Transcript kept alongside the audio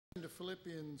Into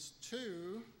Philippians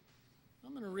 2,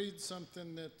 I'm going to read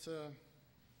something that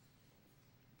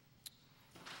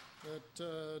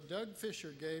Doug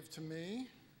Fisher gave to me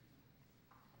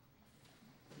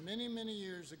many, many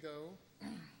years ago.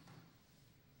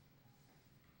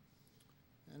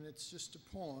 And it's just a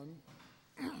poem,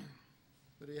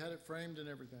 but he had it framed and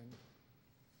everything.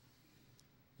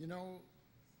 You know,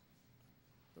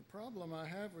 the problem I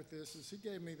have with this is he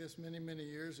gave me this many, many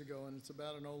years ago, and it's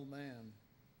about an old man.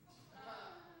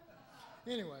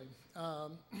 Anyway,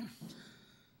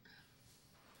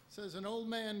 says, an old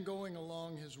man going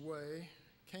along his way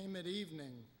came at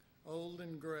evening, old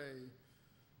and gray,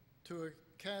 to a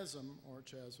chasm,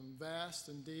 vast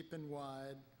and deep and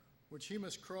wide, which he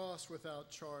must cross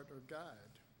without chart or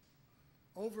guide.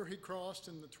 Over he crossed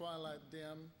in the twilight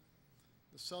dim.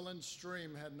 The sullen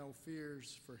stream had no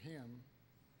fears for him.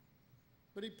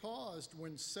 But he paused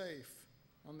when safe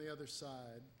on the other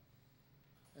side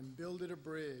and builded a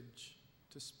bridge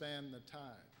to span the tide.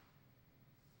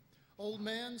 Old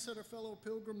man, said a fellow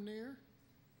pilgrim near,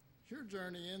 your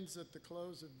journey ends at the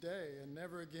close of day, and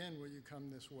never again will you come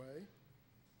this way.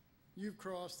 You've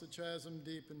crossed the chasm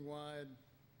deep and wide.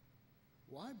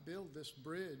 Why build this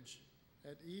bridge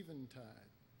at eventide?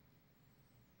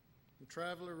 The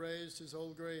traveler raised his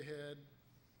old gray head.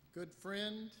 Good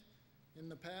friend, in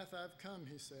the path I've come,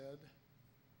 he said,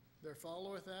 there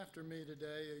followeth after me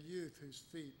today a youth whose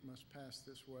feet must pass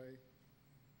this way.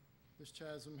 This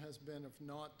chasm has been of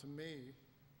naught to me,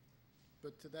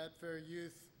 but to that fair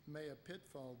youth may a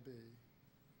pitfall be.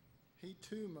 He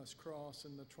too must cross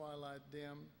in the twilight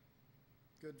dim.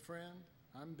 Good friend,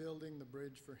 I'm building the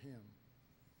bridge for him.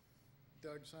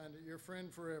 Doug signed it, your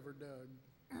friend forever, Doug.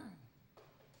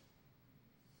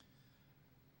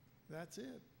 That's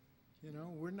it. You know,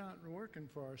 we're not working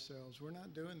for ourselves. We're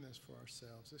not doing this for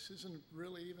ourselves. This isn't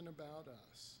really even about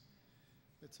us.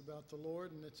 It's about the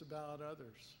Lord and it's about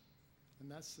others. And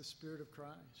that's the Spirit of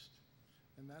Christ.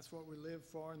 And that's what we live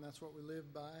for and that's what we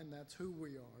live by and that's who we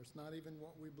are. It's not even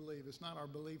what we believe. It's not our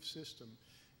belief system.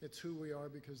 It's who we are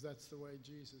because that's the way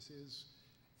Jesus is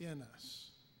in us.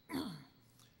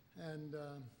 And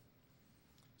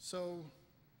so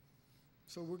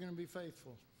we're going to be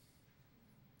faithful.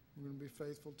 We're going to be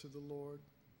faithful to the Lord.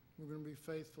 We're going to be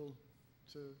faithful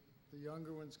to the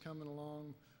younger ones coming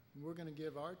along. And we're going to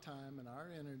give our time and our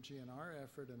energy and our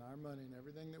effort and our money and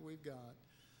everything that we've got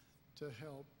to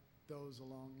help those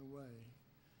along the way.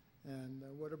 And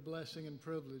what a blessing and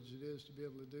privilege it is to be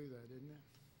able to do that, isn't it?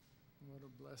 What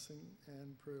a blessing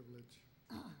and privilege.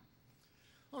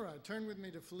 All right, turn with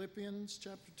me to Philippians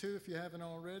chapter 2 if you haven't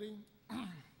already.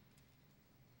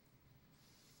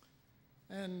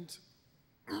 And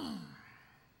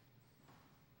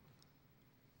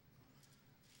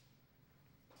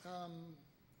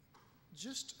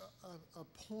just a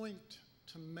point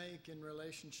to make in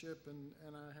relationship,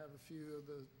 and I have a few of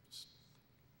the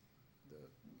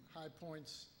high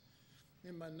points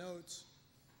in my notes.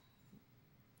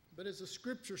 But as a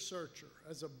scripture searcher,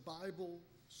 as a Bible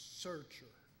searcher,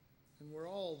 and we're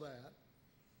all that,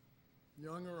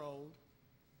 young or old,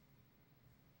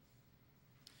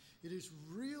 it is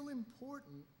real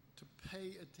important to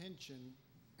pay attention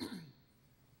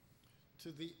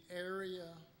to the area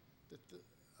that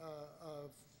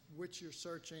of which you're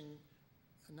searching,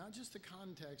 not just the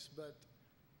context, but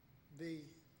the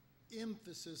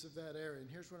emphasis of that area. And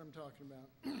here's what I'm talking about.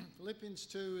 Philippians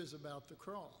 2 is about the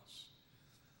cross.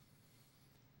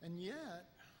 And yet,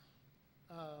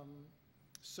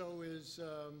 so is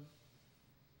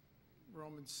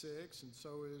Romans 6, and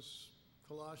so is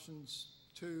Colossians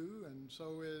 2, and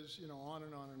so is, on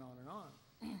and on and on and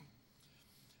on.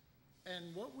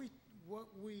 And what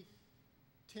we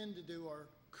tend to do or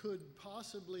could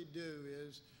possibly do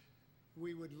is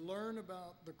we would learn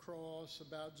about the cross,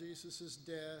 about Jesus'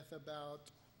 death,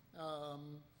 about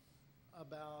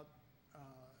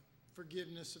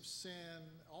forgiveness of sin,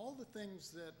 all the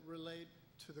things that relate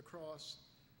to the cross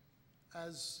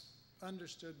as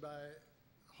understood by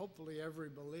hopefully every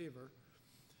believer.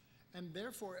 And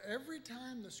therefore, every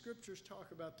time the scriptures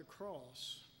talk about the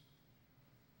cross,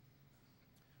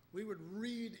 we would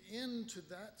read into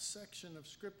that section of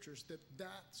scriptures that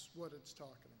that's what it's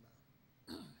talking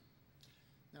about.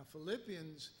 Now,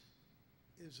 Philippians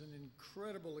is an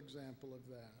incredible example of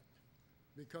that,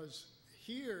 because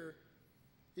here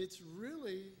it's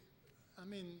really,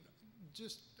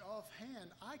 just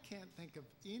offhand, I can't think of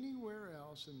anywhere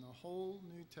else in the whole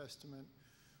New Testament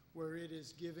where it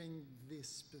is giving the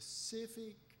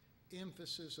specific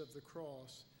emphasis of the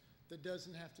cross that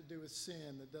doesn't have to do with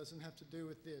sin, that doesn't have to do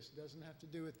with this, doesn't have to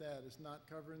do with that, it's not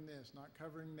covering this, not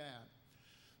covering that.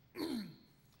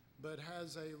 but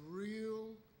has a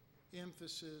real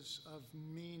emphasis of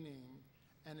meaning.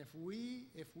 And if we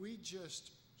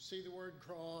just see the word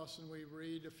cross and we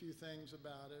read a few things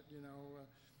about it,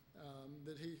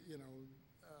 that he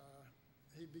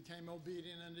became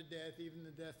obedient unto death, even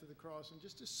the death of the cross, and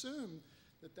just assume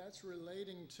that that's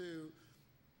relating to,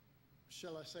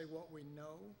 shall I say, what we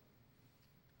know,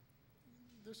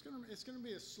 it's going to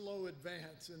be a slow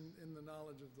advance in the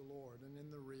knowledge of the Lord and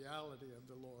in the reality of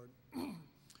the Lord.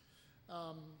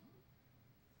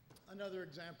 Another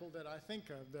example that I think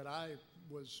of that I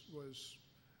was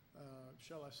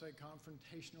shall I say,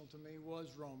 confrontational to me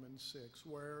was Romans 6,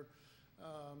 where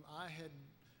I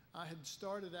had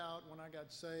started out when I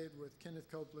got saved with Kenneth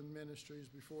Copeland Ministries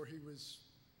before he was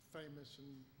famous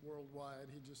and worldwide.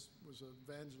 He just was an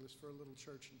evangelist for a little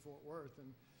church in Fort Worth,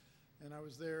 and I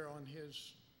was there on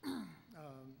his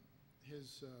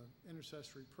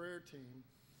intercessory prayer team,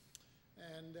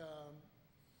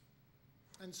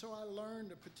 and so I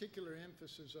learned a particular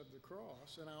emphasis of the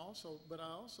cross, but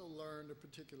I also learned a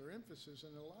particular emphasis,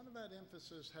 and a lot of that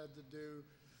emphasis had to do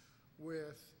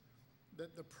with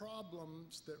that the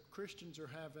problems that Christians are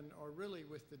having are really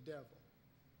with the devil.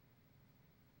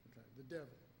 Okay, the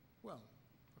devil. Well,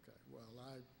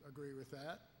 I agree with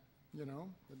that. The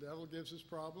devil gives us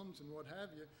problems and what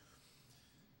have you.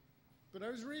 But I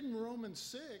was reading Romans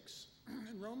 6,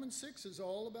 and Romans 6 is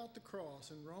all about the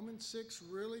cross, and Romans 6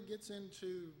 really gets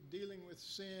into dealing with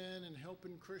sin and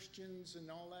helping Christians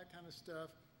and all that kind of stuff.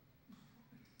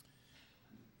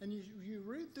 And you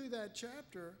read through that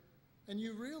chapter, and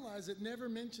you realize it never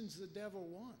mentions the devil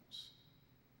once.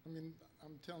 I mean,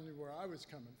 I'm telling you where I was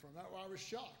coming from. I was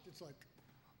shocked. It's like,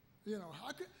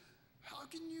 how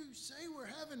can you say we're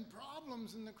having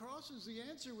problems and the cross is the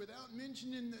answer without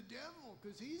mentioning the devil?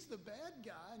 Because he's the bad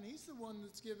guy, and he's the one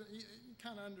that's given. You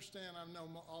kind of understand. I know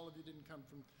all of you didn't come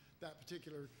from that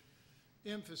particular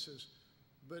emphasis,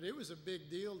 but it was a big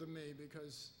deal to me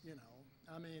because,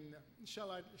 shall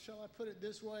I put it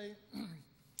this way?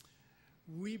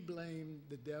 We blame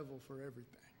the devil for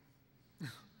everything.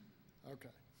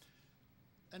 Okay.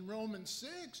 And Romans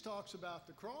 6 talks about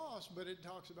the cross, but it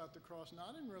talks about the cross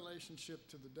not in relationship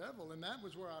to the devil. And that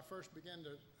was where I first began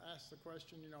to ask the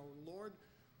question, Lord,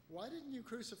 why didn't you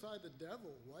crucify the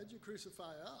devil? Why did you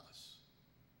crucify us?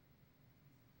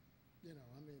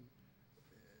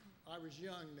 I was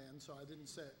young then, so I didn't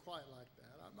say it quite like that.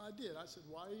 I did. I said,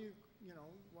 why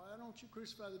don't you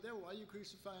crucify the devil? Why are you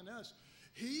crucifying us?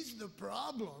 He's the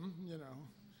problem, in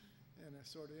a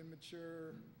sort of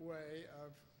immature way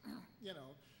of,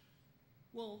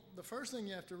 Well, the first thing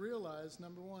you have to realize,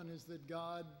 number one, is that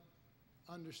God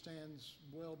understands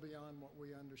well beyond what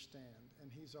we understand.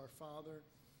 And he's our Father,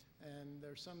 and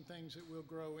there's some things that we'll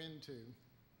grow into.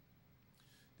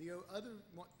 The other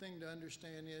thing to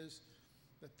understand is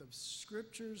that the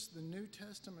scriptures, the New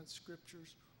Testament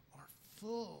scriptures, are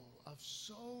full of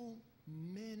so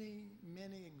many,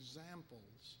 many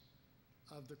examples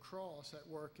of the cross at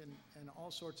work in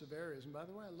all sorts of areas. And by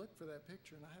the way, I looked for that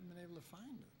picture and I haven't been able to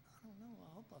find it. I don't know. I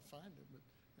hope I find it, but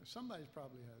somebody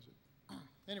probably has it.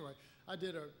 Anyway, I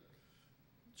did a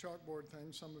chalkboard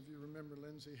thing. Some of you remember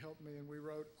Lindsay helped me, and we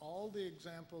wrote all the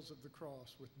examples of the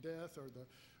cross with death or the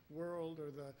world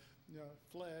or the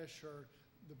flesh or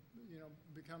the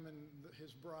becoming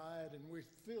his bride, and we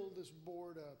filled this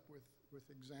board up with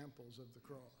examples of the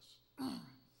cross.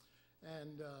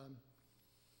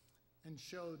 And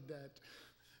showed that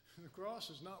the cross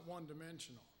is not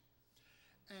one-dimensional.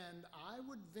 And I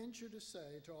would venture to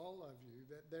say to all of you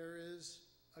that there is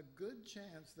a good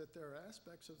chance that there are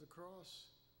aspects of the cross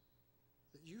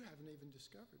that you haven't even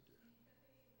discovered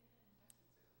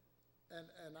yet. And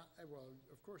well,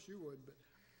 of course you would, but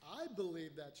I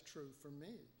believe that's true for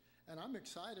me, and I'm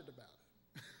excited about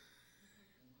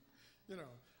it.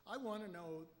 I want to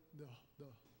know the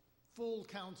full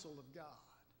counsel of God,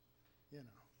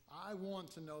 I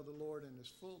want to know the Lord in his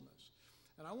fullness.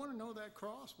 And I want to know that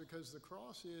cross because the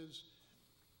cross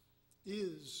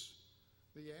is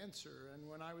the answer. And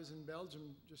when I was in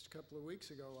Belgium just a couple of weeks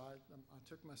ago, I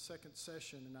took my second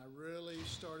session and I really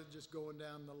started just going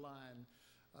down the line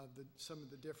of some of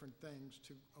the different things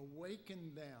to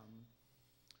awaken them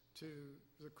to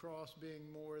the cross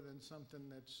being more than something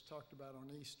that's talked about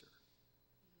on Easter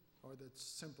or that's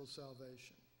simple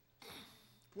salvation.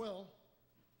 Well,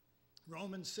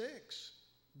 Romans 6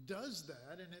 does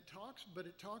that, and it talks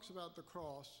about the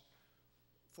cross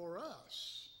for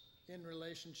us in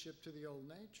relationship to the old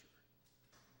nature.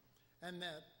 And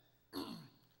that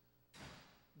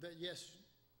yes,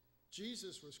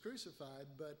 Jesus was crucified,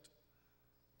 but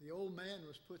the old man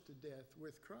was put to death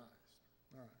with Christ.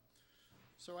 All right.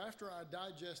 So after I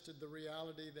digested the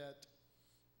reality that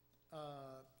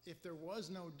if there was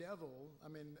no devil, I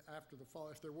mean, after the fall,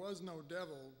 if there was no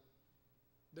devil,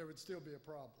 there would still be a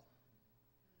problem.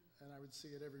 And I would see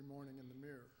it every morning in the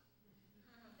mirror.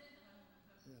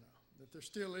 You know, that there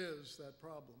still is that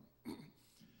problem.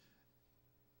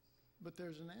 But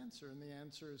there's an answer, and the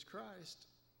answer is Christ.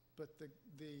 But the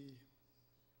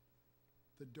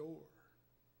door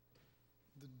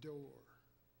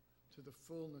to the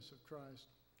fullness of Christ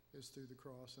is through the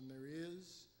cross, and there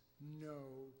is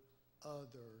no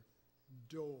other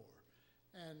door.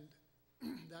 And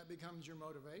that becomes your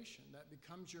motivation. That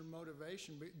becomes your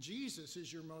motivation. But Jesus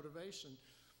is your motivation.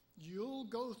 You'll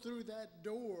go through that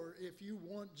door if you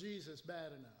want Jesus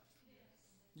bad enough.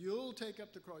 You'll take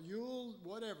up the cross. You'll,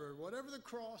 whatever the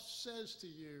cross says to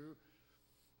you,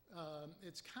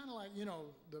 it's kind of like, you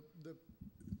know,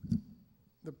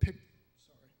 the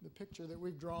picture that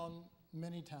we've drawn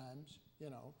many times, you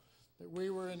know, that we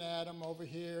were in Adam over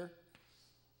here,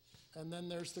 and then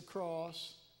there's the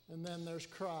cross, and then there's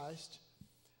Christ.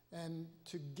 And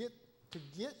to get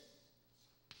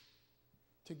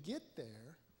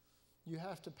there, you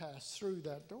have to pass through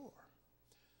that door.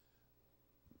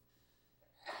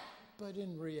 But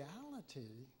in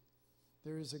reality,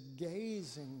 there is a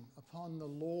gazing upon the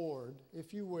Lord,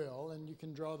 if you will, and you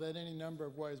can draw that any number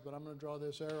of ways, but I'm going to draw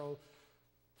this arrow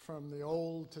from the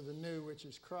old to the new, which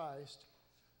is Christ.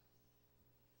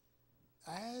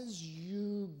 As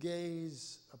you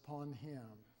gaze upon him,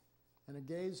 and a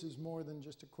gaze is more than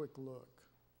just a quick look.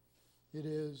 It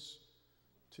is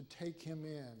to take him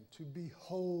in, to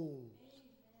behold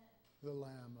the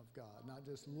Lamb of God, not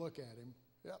just look at him.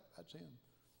 Yep, that's him.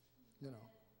 You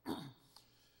know.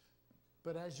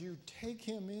 But as you take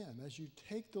him in, as you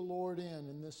take the Lord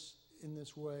in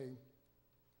this way,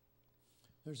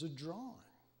 there's a drawing.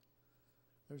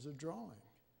 There's a drawing.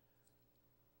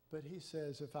 But he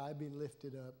says, if I be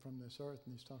lifted up from this earth,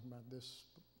 and he's talking about this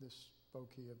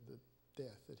spoke he of the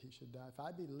death that he should die. If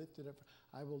I be lifted up,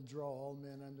 I will draw all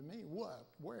men unto me. What?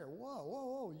 Where?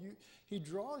 Whoa. He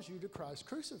draws you to Christ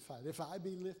crucified. If I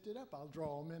be lifted up, I'll draw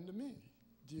all men to me.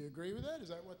 Do you agree with that? Is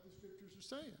that what the scriptures are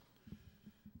saying?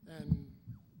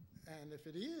 And if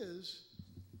it is,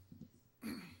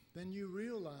 then you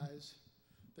realize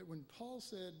that when Paul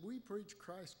said, we preach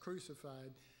Christ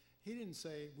crucified, he didn't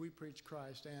say we preach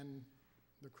Christ and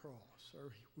the cross,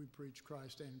 or we preach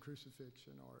Christ and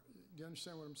crucifixion, or do you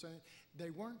understand what I'm saying? They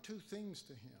weren't two things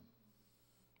to him.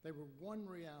 They were one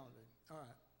reality. All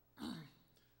right.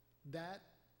 That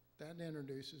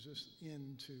introduces us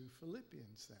into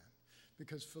Philippians then.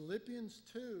 Because Philippians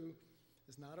 2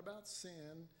 is not about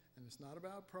sin, and it's not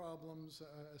about problems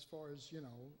as far as, you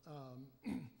know,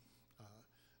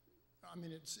 I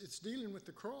mean, it's dealing with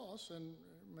the cross, and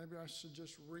maybe I should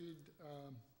just read,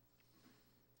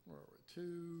 where are we,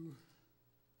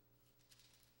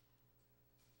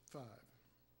 2:5.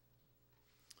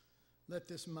 Let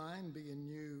this mind be in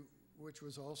you, which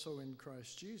was also in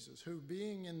Christ Jesus, who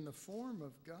being in the form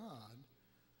of God,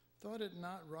 thought it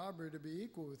not robbery to be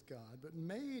equal with God, but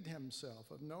made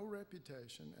himself of no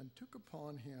reputation, and took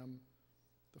upon him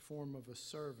the form of a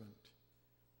servant,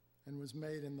 and was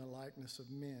made in the likeness of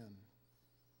men.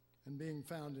 And being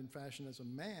found in fashion as a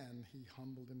man, he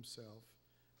humbled himself,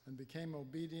 and became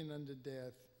obedient unto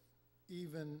death,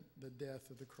 even the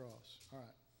death of the cross. All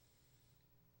right.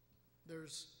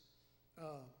 There's,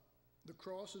 the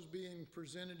cross is being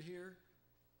presented here,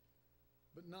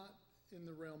 but not in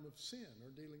the realm of sin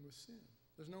or dealing with sin.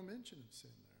 There's no mention of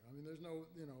sin there. I mean, there's no,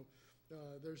 you know,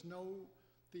 there's no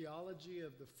theology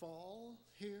of the fall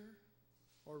here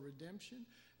or redemption.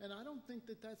 And I don't think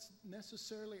that that's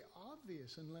necessarily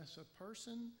obvious unless a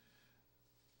person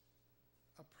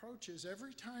approaches,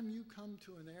 every time you come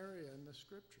to an area in the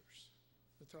scriptures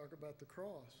that talk about the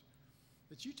cross,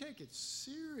 that you take it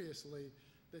seriously,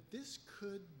 that this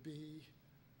could be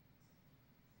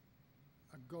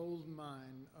a gold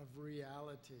mine of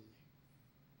reality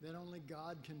that only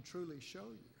God can truly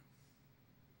show you.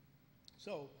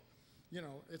 So, you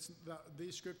know,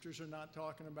 these scriptures are not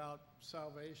talking about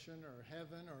salvation or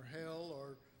heaven or hell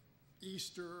or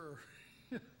Easter or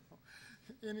you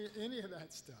know, any of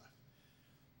that stuff.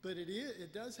 But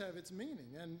it does have its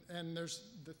meaning. And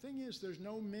the thing is, there's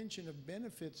no mention of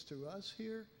benefits to us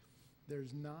here.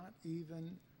 There's not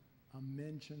even a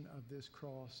mention of this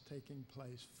cross taking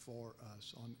place for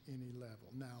us on any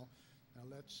level. Now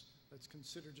let's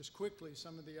consider just quickly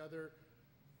some of the other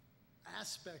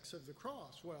aspects of the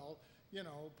cross. Well, you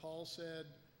know, Paul said,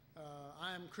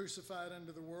 I am crucified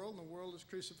unto the world, and the world is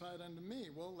crucified unto me.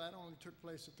 Well, that only took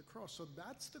place at the cross. So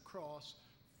that's the cross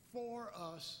for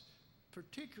us,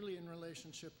 particularly in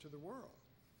relationship to the world.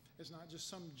 It's not just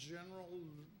some general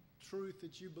truth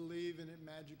that you believe and it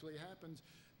magically happens.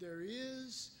 There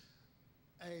is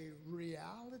a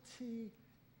reality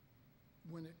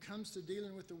when it comes to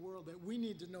dealing with the world that we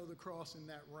need to know the cross in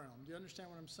that realm. Do you understand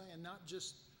what I'm saying? Not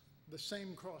just the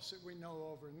same cross that we know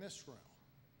over in this realm.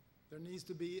 There needs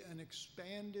to be an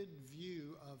expanded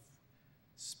view of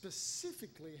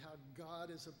specifically how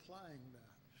God is applying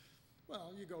that.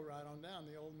 Well, you go right on down.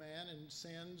 The old man and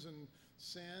sins and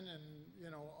sin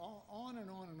and, on and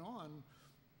on and on.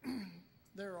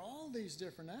 There are all these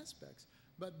different aspects.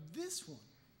 But this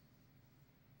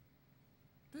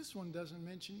one doesn't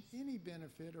mention any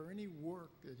benefit or any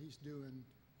work that he's doing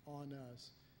on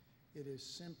us. It is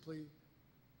simply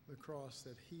the cross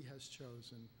that he has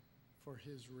chosen for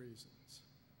his reasons.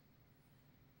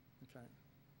 Okay?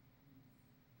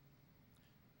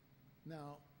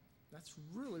 Now, that's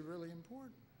really, really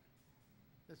important.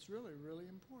 That's really, really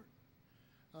important.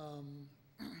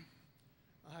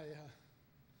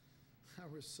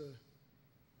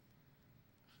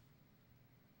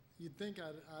 You'd think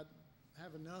I'd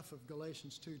have enough of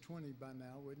Galatians 2:20 by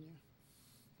now, wouldn't you?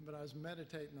 But I was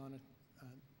meditating on it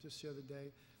just the other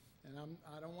day, and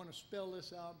I don't want to spell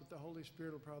this out, but the Holy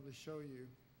Spirit will probably show you.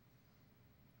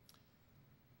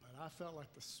 But I felt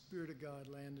like the Spirit of God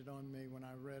landed on me when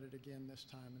I read it again this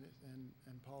time,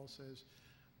 and Paul says,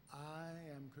 I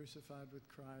am crucified with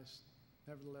Christ,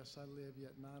 nevertheless I live,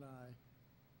 yet not I.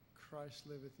 Christ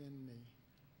liveth in me.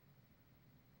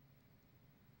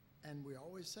 And we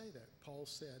always say that. Paul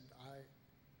said,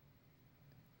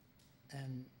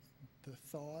 and the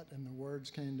thought and the words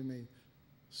came to me,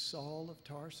 Saul of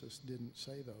Tarsus didn't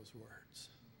say those words.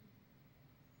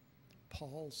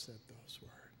 Paul said those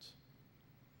words.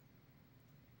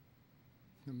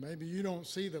 And maybe you don't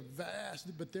see the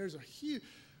vast, but there's a huge,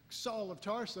 Saul of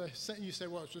Tarsus, you say,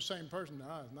 well, it's the same person.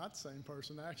 No, it's not the same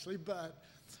person actually, but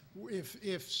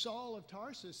if Saul of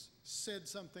Tarsus said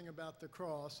something about the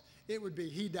cross, it would be,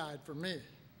 he died for me.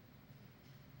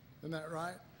 Isn't that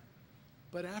right?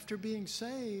 But after being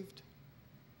saved,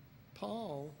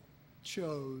 Paul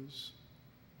chose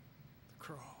the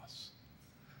cross.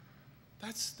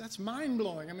 That's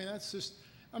mind-blowing.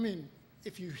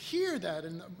 If you hear that,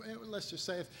 and let's just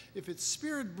say if it's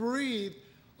Spirit-breathed,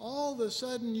 all of a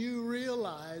sudden you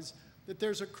realize that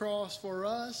there's a cross for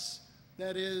us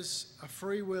that is a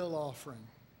free will offering.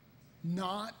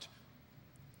 Not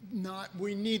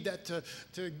we need that to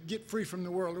get free from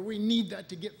the world, or we need that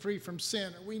to get free from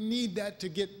sin, or we need that to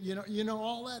get,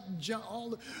 all that junk,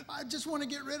 I just want to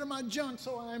get rid of my junk,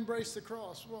 so I embrace the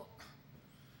cross. Well,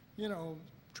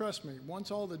 trust me,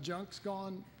 once all the junk's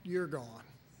gone, you're gone.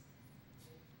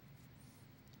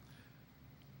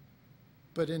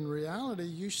 But in reality,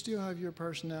 you still have your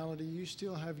personality, you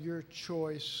still have your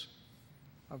choice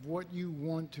of what you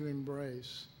want to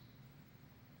embrace.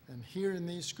 And here in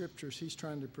these scriptures, he's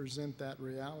trying to present that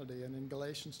reality. And in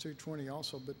Galatians 2:20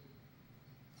 also, but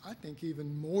I think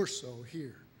even more so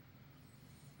here.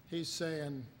 He's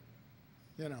saying,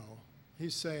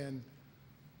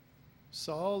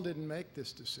 Saul didn't make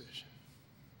this decision.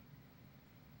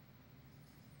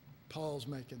 Paul's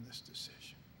making this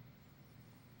decision.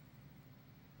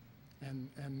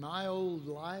 And my old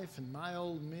life and my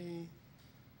old me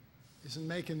isn't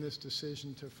making this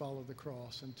decision to follow the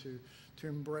cross and to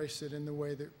embrace it in the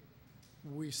way that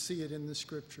we see it in the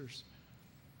scriptures.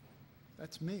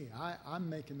 That's me. I'm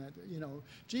making that.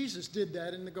 Jesus did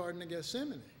that in the Garden of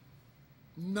Gethsemane.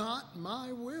 Not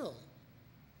my will,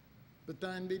 but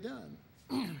thine be done.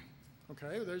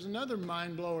 Okay, there's another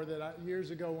mind blower that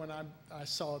years ago when I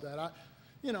saw that.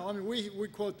 We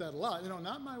quote that a lot.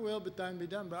 Not my will, but thine be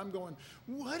done. But I'm going,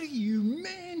 what do you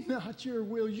mean, not your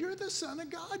will? You're the Son of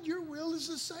God. Your will is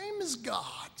the same as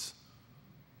God's.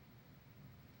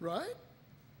 Right?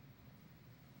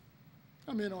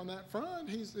 On that front,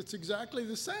 it's exactly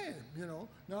the same.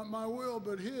 Not my will,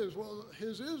 but his. Well,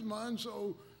 his is mine,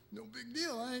 so no big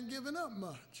deal. I ain't giving up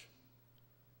much.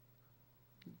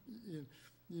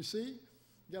 You see?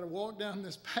 You got to walk down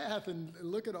this path and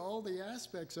look at all the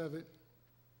aspects of it.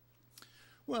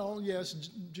 Well, yes,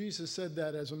 Jesus said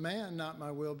that as a man, not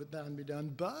my will, but thine be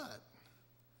done. But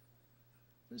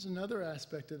there's another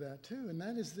aspect of that too, and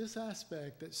that is this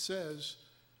aspect that says,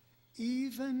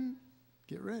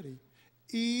 get ready,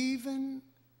 even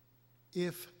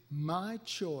if my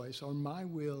choice or my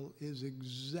will is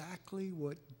exactly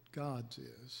what God's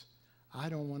is, I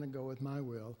don't want to go with my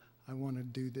will. I want to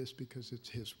do this because it's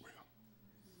his will.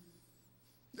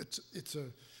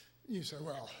 You say,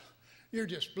 well, you're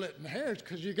just splitting hairs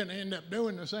because you're going to end up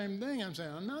doing the same thing. I'm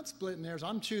saying, I'm not splitting hairs.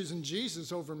 I'm choosing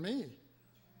Jesus over me.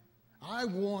 I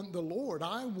want the Lord.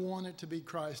 I want it to be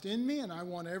Christ in me, and I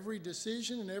want every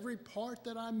decision and every part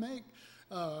that I make.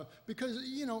 Because,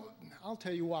 I'll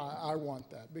tell you why I want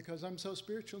that. Because I'm so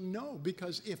spiritual? No,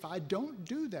 because if I don't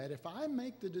do that, if I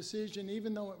make the decision,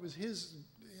 even though it was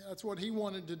that's what he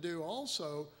wanted to do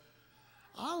also,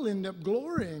 I'll end up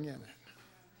glorying in it.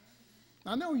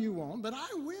 I know you won't, but I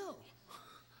will.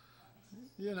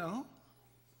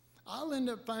 I'll end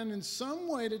up finding some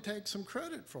way to take some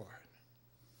credit for it.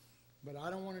 But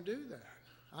I don't want to do that.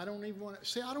 I don't even want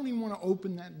to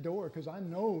open that door, because I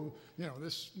know,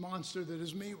 this monster that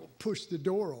is me will push the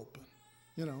door open.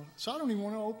 So I don't even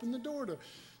want to open the door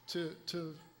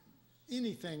to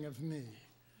anything of me.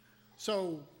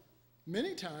 So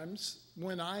many times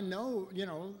when I know,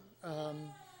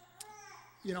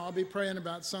 I'll be praying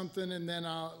about something, and then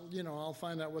I'll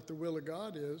find out what the will of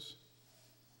God is.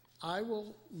 I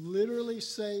will literally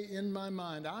say in my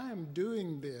mind, I am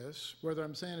doing this, whether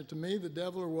I'm saying it to me, the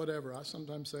devil, or whatever. I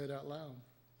sometimes say it out loud.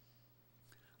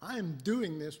 I am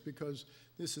doing this because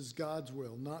this is God's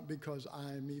will, not because I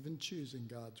am even choosing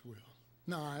God's will.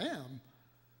 Now, I am,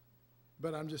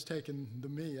 but I'm just taking the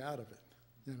me out of it.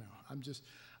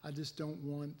 I just don't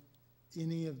want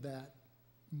any of that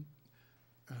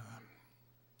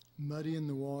muddying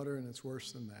the water, and it's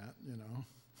worse than that,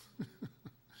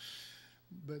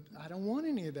 But I don't want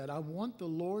any of that. I want the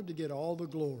Lord to get all the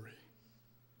glory.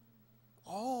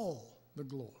 All the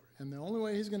glory. And the only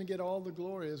way he's going to get all the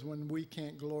glory is when we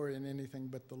can't glory in anything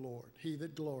but the Lord. He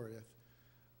that glorieth,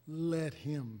 let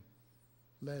him.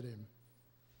 Let him.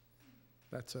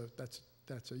 That's a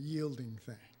yielding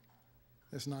thing.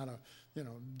 It's not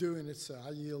doing it so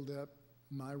I yield up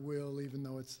my will even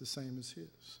though it's the same as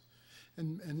his.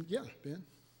 And yeah, Ben?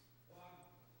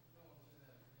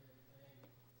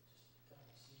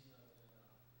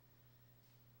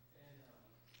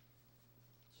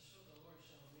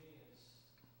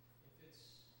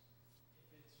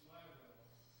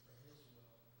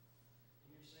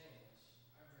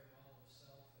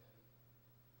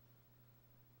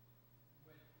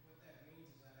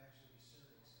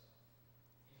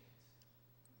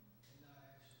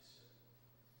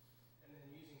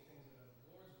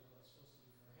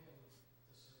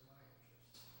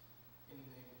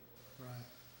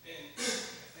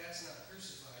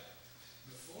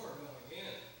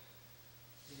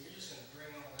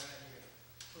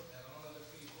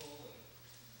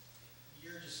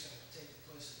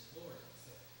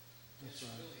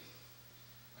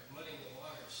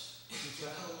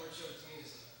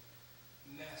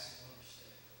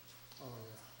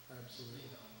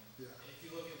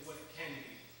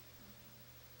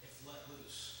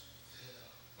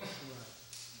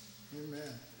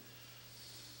 Amen.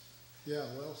 Yeah,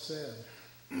 well said.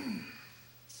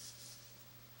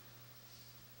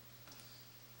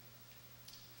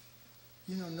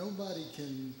 Nobody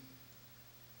can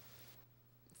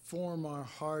form our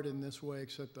heart in this way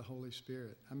except the Holy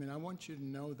Spirit. I want you to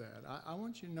know that. I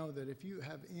want you to know that if you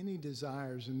have any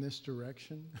desires in this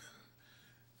direction,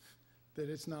 that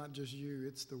it's not just you,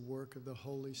 it's the work of the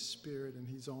Holy Spirit, and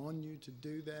he's on you to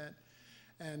do that.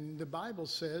 And the Bible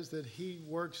says that he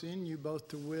works in you both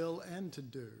to will and to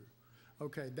do.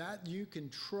 Okay, that you can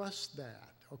trust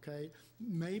that, okay?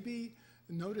 Maybe,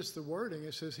 notice the wording,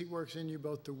 it says he works in you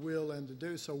both to will and to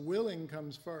do. So willing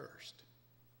comes first.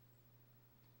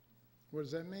 What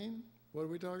does that mean? What are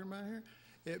we talking about here?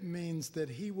 It means that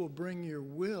he will bring your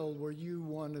will where you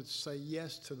want to say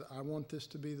yes to I want this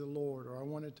to be the Lord, or I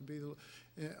want it to be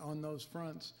on those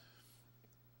fronts.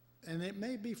 And it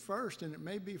may be first, and it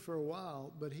may be for a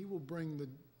while, but he will bring the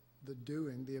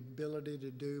doing, the ability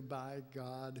to do by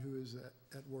God who is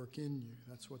at work in you.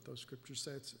 That's what those scriptures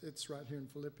say. It's right here in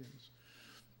Philippians.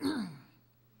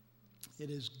 It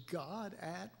is God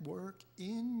at work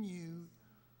in you,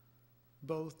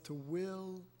 both to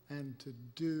will and to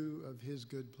do of his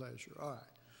good pleasure. All right.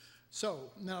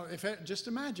 So now, just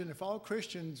imagine if all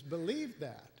Christians believed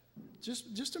that.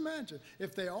 Just imagine.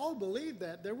 If they all believed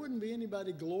that, there wouldn't be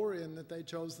anybody glorying that they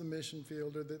chose the mission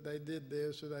field, or that they did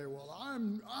this, or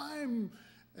I'm,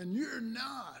 and you're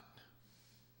not.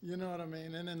 You know what I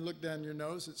mean? And then look down your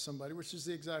nose at somebody, which is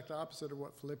the exact opposite of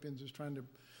what Philippians is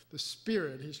the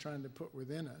spirit he's trying to put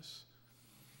within us.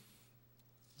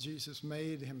 Jesus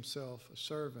made himself a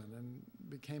servant and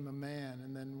became a man,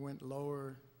 and then went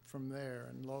lower from there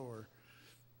and lower.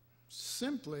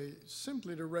 Simply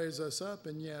to raise us up,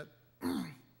 and yet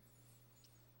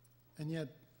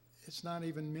it's not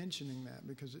even mentioning that,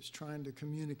 because it's trying to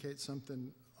communicate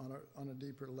something on a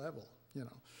deeper level,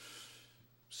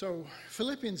 So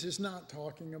Philippians is not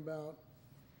talking about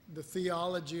the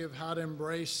theology of how to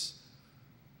embrace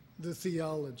the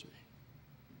theology.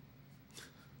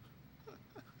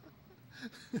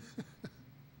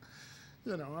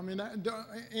 You know, I mean,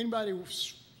 anybody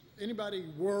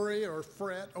worry or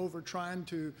fret over trying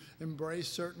to embrace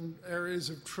certain areas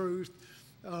of truth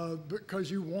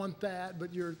because you want that, but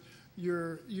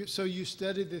so you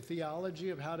study the theology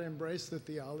of how to embrace the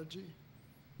theology?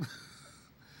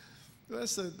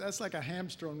 That's like a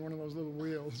hamster on one of those little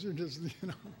wheels. You're just, you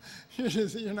know,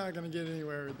 you're not going to get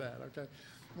anywhere with that, okay?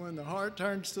 When the heart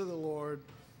turns to the Lord,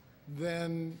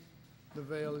 then the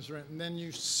veil is rent, and then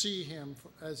you see him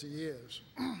as he is.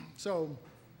 So,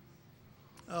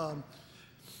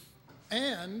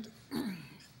 and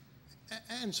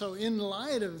so in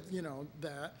light of, you know,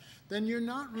 that, then you're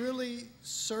not really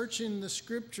searching the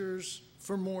scriptures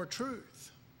for more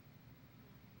truth,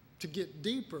 to get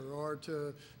deeper or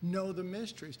to know the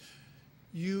mysteries.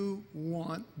 You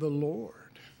want the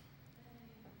Lord.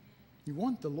 You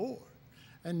want the Lord.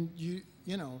 And you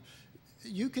know,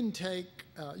 you can take,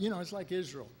 you know, it's like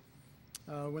Israel.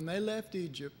 When they left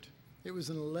Egypt, it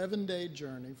was an 11-day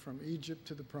journey from Egypt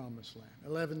to the Promised Land.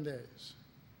 11 days.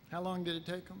 How long did it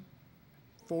take them?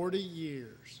 40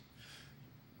 years.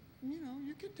 You know,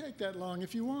 you can take that long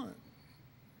if you want.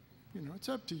 You know, it's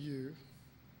up to you.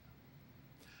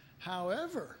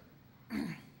 However,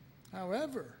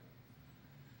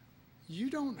 you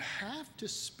don't have to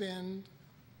spend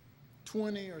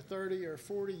 20 or 30 or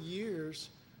 40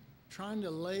 years trying to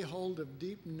lay hold of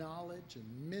deep knowledge and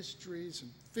mysteries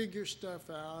and figure stuff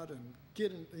out and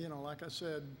get, you know, like I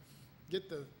said, get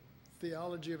the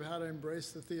theology of how to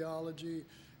embrace the theology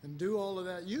and do all of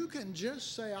that. You can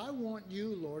just say, I want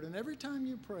you, Lord. And every time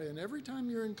you pray and every time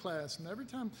you're in class and every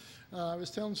time, I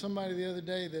was telling somebody the other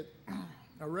day that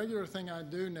a regular thing I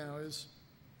do now is,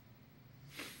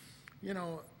 you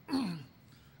know,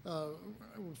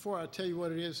 before I tell you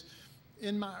what it is,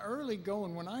 in my early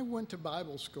going, when I went to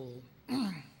Bible school,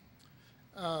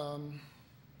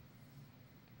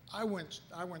 I went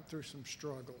through some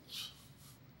struggles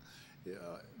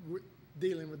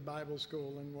dealing with Bible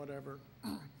school and whatever.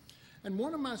 And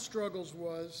one of my struggles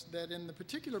was that in the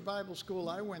particular Bible school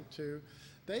I went to,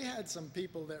 they had some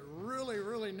people that really,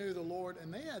 really knew the Lord,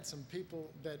 and they had some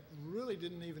people that really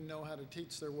didn't even know how to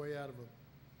teach their way out of a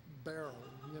barrel,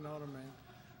 you know what I mean?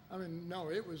 I mean, no,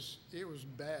 it was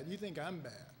bad. You think I'm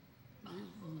bad.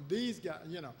 These guys,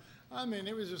 you know. I mean,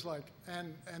 it was just like,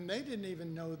 and they didn't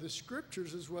even know the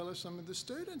scriptures as well as some of the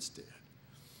students did.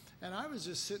 And I was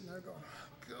just sitting there going,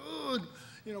 good,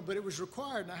 you know, but it was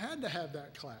required, and I had to have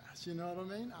that class, you know what I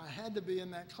mean? I had to be in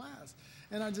that class.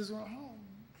 And I just went, oh,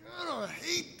 God, I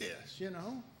hate this, you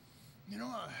know? You know,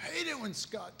 I hate it when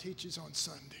Scott teaches on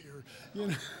Sunday, or, you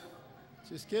know.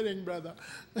 Just kidding, brother.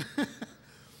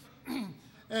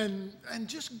 And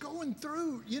just going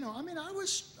through, you know, I mean, I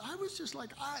was just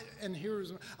like, I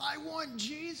want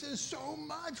Jesus so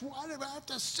much. Why do I have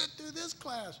to sit through this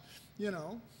class, you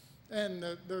know? And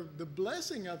the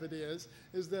blessing of it is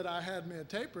that I had me a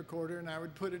tape recorder, and I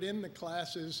would put it in the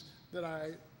classes that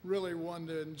I really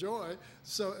wanted to enjoy.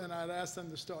 So, and I'd ask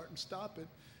them to start and stop it.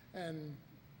 And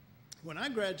when I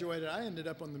graduated, I ended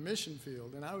up on the mission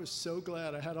field, and I was so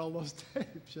glad I had all those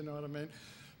tapes, you know what I mean?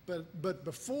 But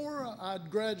before I'd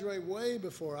graduate, way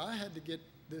before, I had to get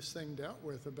this thing dealt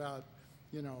with about,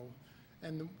 you know,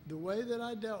 and the way that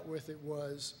I dealt with it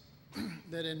was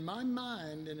that in my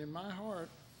mind and in my heart,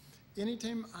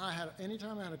 anytime I had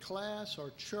a class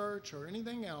or church or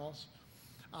anything else,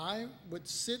 I would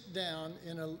sit down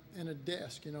in a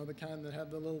desk, you know, the kind that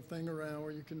have the little thing around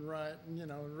where you can write, you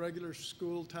know, a regular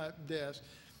school type desk.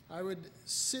 I would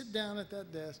sit down at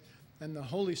that desk, and the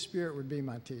Holy Spirit would be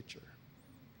my teacher.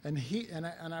 And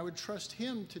I would trust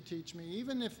him to teach me,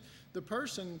 even if the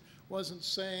person wasn't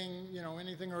saying, you know,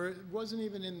 anything, or it wasn't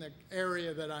even in the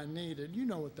area that I needed. You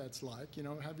know what that's like, you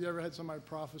know. Have you ever had somebody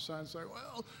prophesy and say,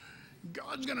 well,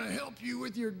 God's going to help you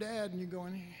with your dad, and you're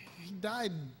going, he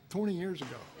died 20 years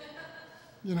ago.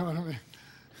 You know what I mean?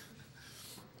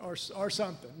 Or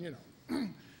something, you know.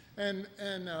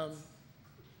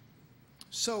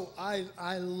 So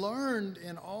I learned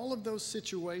in all of those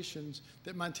situations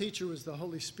that my teacher was the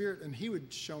Holy Spirit, and he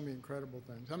would show me incredible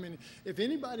things. I mean, if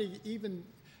anybody, even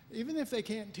if they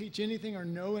can't teach anything or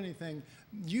know anything,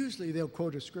 usually they'll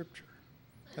quote a scripture.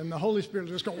 And the Holy Spirit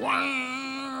will just go,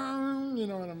 wow, you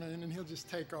know what I mean? And he'll just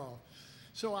take off.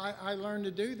 So I learned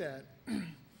to do that.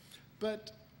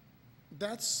 But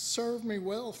that's served me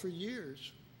well for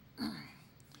years.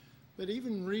 But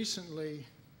even recently,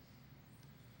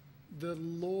 the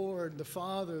Lord, the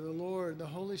Father, the Lord, the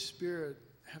Holy Spirit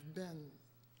have been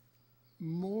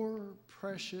more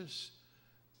precious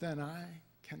than I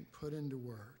can put into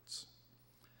words,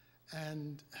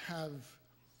 and have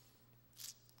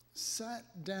sat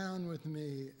down with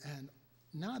me and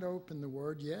not open the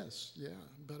word, yes, yeah,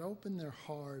 but open their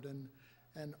heart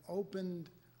and opened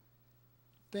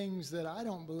things that I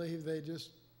don't believe they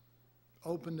just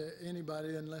open to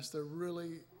anybody unless they're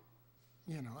really,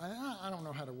 I don't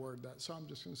know how to word that, so I'm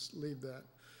just going to leave that.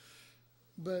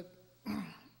 But,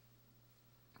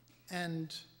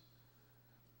 and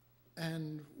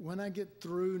when I get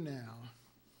through now,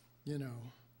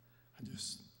 I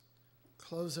just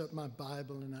close up my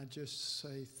Bible and I just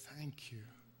say, thank you,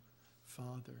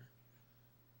 Father,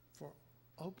 for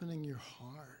opening your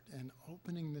heart and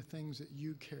opening the things that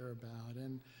you care about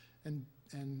and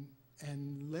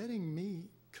letting me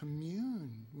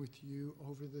commune with you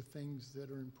over the things that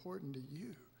are important to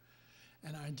you.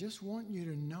 And I just want you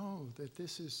to know that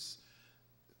this is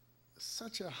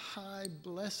such a high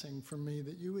blessing for me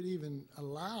that you would even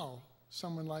allow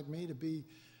someone like me to be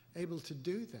able to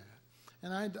do that.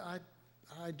 And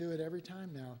I do it every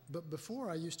time now. But before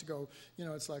I used to go,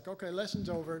 it's like, okay, lesson's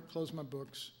over, close my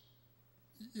books.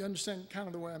 You understand kind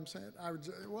of the way I'm saying? I would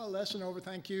say, well, lesson over,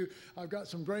 thank you. I've got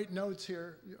some great notes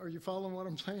here. Are you following what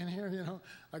I'm saying here?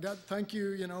 I got thank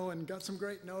you, and got some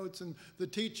great notes. And the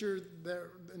teacher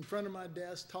there in front of my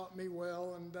desk taught me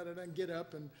well, and that get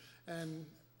up and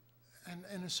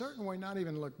in a certain way, not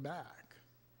even look back,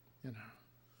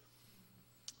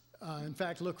 in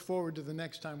fact, look forward to the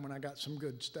next time when I got some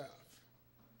good stuff.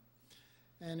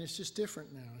 And it's just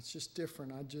different now. It's just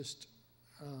different.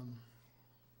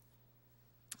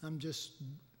 I'm just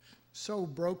so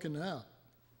broken up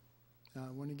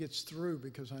when he gets through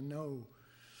because I know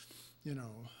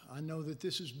that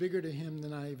this is bigger to him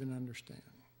than I even understand.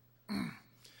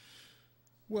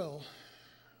 Well,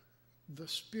 the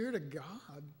Spirit of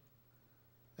God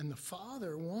and the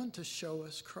Father want to show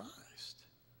us Christ.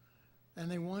 And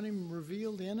they want him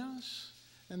revealed in us.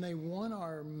 And they want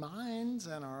our minds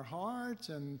and our hearts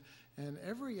and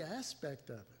every aspect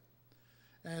of it.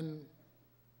 And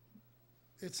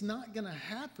it's not going to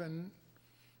happen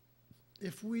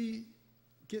if we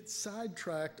get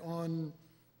sidetracked on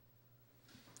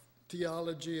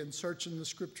theology and searching the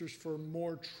scriptures for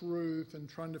more truth and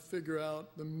trying to figure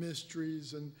out the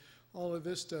mysteries and all of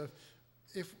this stuff.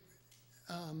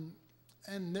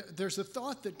 There's a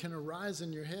thought that can arise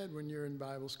in your head when you're in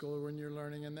Bible school or when you're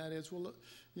learning, and that is, well,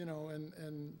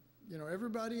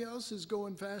 everybody else is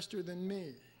going faster than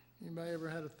me. Anybody ever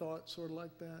had a thought sort of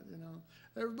like that?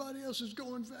 Everybody else is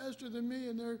going faster than me,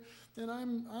 and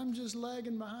I'm just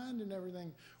lagging behind and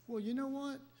everything. Well, you know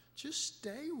what? Just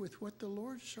stay with what the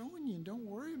Lord's showing you, and don't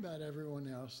worry about everyone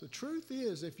else. The truth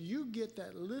is, if you get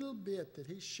that little bit that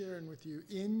He's sharing with you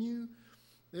in you,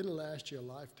 it'll last you a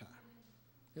lifetime.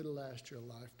 It'll last you a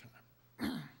lifetime.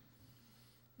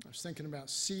 I was thinking about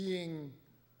seeing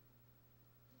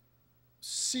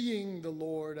the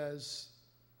Lord as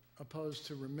opposed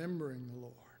to remembering the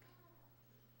Lord.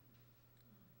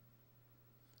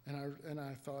 And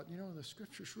I thought, the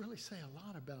scriptures really say a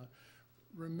lot about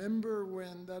remember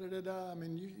when da-da-da-da. I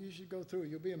mean, you should go through it.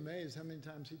 You'll be amazed how many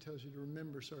times he tells you to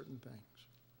remember certain things.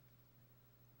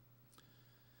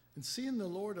 And seeing the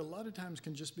Lord a lot of times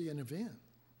can just be an event.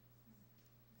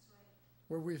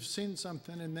 Where we've seen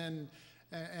something and then,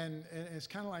 and it's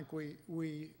kind of like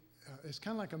it's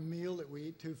kind of like a meal that we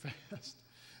eat too fast.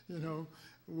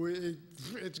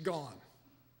 It's gone.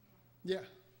 Yeah. It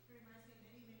reminds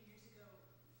me, many years ago,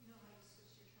 how you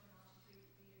switched your terminology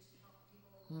through the years to help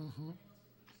people. Mm-hmm. And most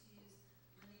people used to use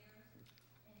linear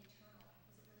and eternal.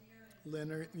 Was it linear?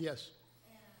 Linear, yes.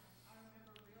 And I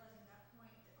remember realizing at that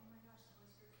point that, oh my gosh, the Holy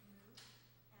Spirit can move.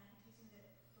 And tasting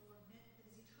that the Lord meant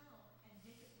that is eternal and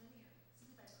make it linear.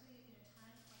 Simply by putting it in a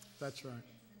time frame. That's right.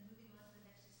 And then moving on to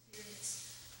the next experience.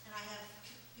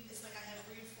 And it's like I have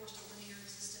reinforced a linear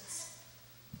existence.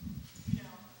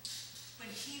 When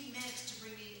He meant to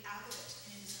bring me out of it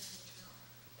and into something eternal.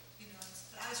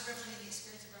 But I was reveling in the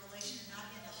experience of revelation and not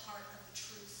in the heart of the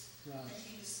truth that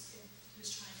He was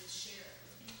trying to share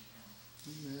with me.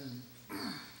 Amen.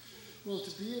 Well,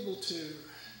 to be able to,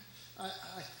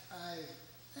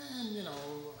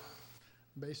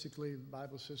 basically the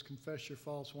Bible says confess your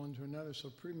faults one to another, so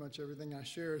pretty much everything I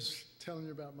share is telling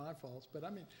you about my faults. But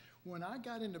when I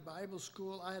got into Bible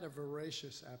school, I had a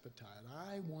voracious appetite.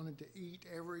 I wanted to eat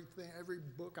everything, every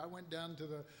book. I went down to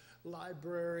the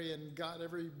library and got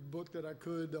every book that I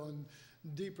could on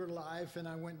Deeper Life, and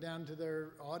I went down to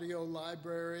their audio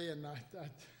library, and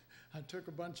I took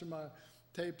a bunch of my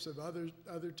tapes of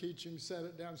other teachings, set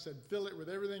it down, said, fill it with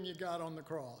everything you got on the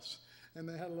cross. And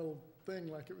they had a little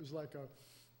thing like it was like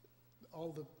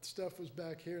all the stuff was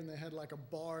back here, and they had like a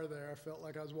bar there. I felt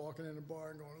like I was walking in a bar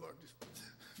and going, look, just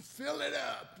fill it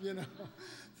up,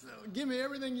 So give me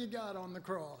everything you got on the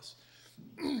cross.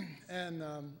 And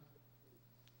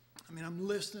I mean, I'm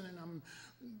listening and I'm,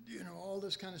 all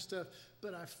this kind of stuff.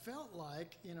 But I felt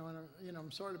like, and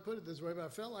I'm sorry to put it this way, but I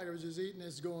felt like I was just eating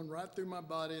this going right through my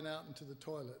body and out into the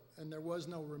toilet. And there was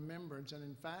no remembrance. And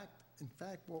in fact,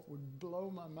 what would blow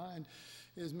my mind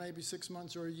is maybe 6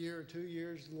 months or a year or 2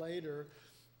 years later,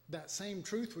 that same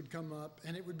truth would come up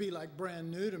and it would be like brand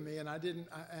new to me. And I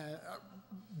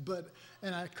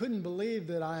couldn't believe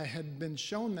that I had been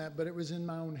shown that, but it was in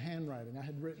my own handwriting. I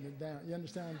had written it down. You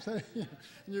understand what I'm saying?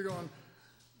 And you're going,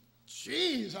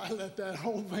 geez, I let that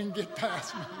whole thing get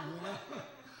past me,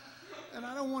 And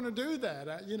I don't want to do that.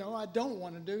 I don't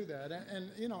want to do that.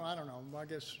 And I don't know. I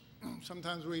guess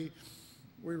sometimes we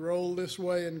roll this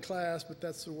way in class, but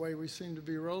that's the way we seem to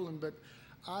be rolling. But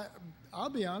I'll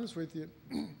be honest with you.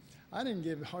 I didn't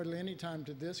give hardly any time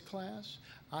to this class.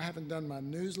 I haven't done my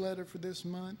newsletter for this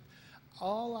month.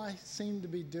 All I seem to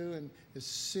be doing is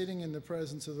sitting in the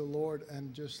presence of the Lord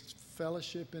and just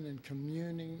fellowshipping and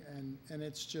communing, and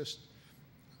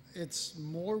it's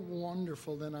more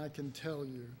wonderful than I can tell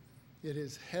you. It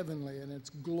is heavenly and it's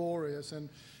glorious. And,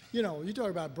 you talk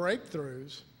about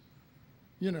breakthroughs.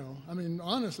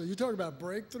 Honestly, you talk about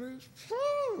breakthroughs.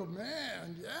 Whew,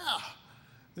 man, yeah.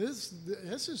 This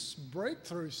is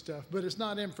breakthrough stuff, but it's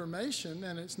not information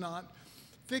and it's not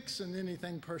fixing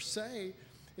anything per se.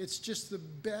 It's just the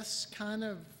best kind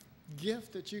of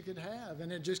gift that you could have,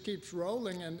 and it just keeps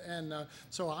rolling.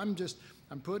 So I'm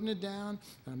putting it down,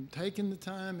 I'm taking the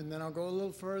time, and then I'll go a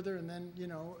little further, and then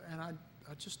and I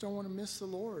just don't want to miss the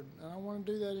Lord. I don't want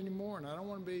to do that anymore, and I don't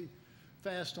want to be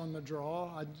fast on the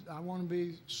draw. I want to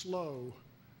be slow.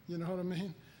 You know what I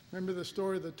mean? Remember the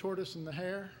story of the tortoise and the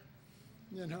hare?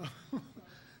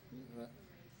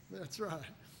 That's right.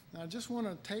 I just want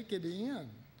to take it in,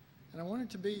 and I want it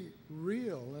to be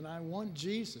real, and I want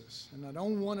Jesus, and I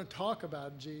don't want to talk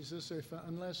about Jesus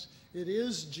unless it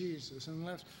is Jesus,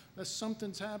 unless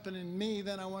something's happening in me,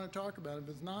 then I want to talk about it. If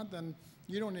it's not, then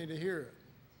you don't need to hear it,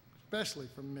 especially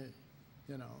from me,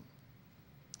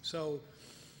 So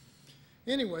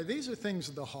anyway, these are things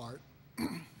of the heart.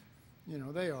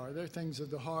 They're things of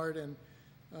the heart, and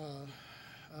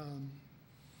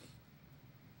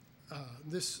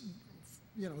this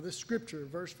scripture,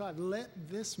 verse 5, let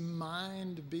this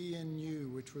mind be in you,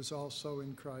 which was also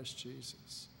in Christ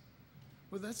Jesus.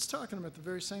 Well, that's talking about the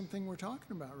very same thing we're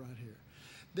talking about right here.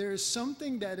 There is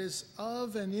something that is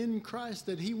of and in Christ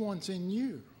that he wants in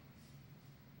you.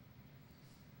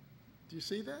 Do you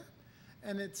see that?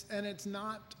 And it's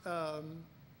not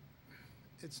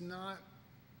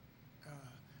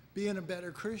being a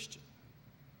better Christian.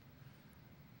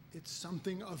 It's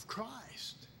something of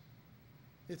Christ.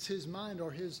 It's his mind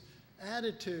or his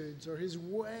attitudes or his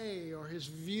way or his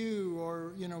view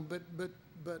or,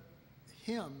 but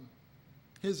him,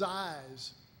 his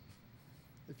eyes,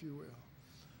 if you will.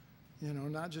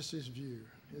 Not just his view,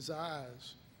 his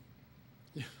eyes.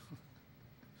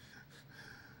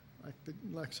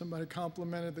 Like somebody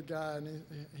complimented the guy, and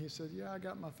he said, yeah, I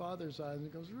got my Father's eyes. And he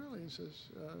goes, really? He says,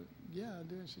 yeah, I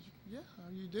do. He says, yeah,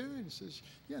 you do? And he says,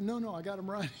 yeah, no, I got them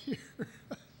right here.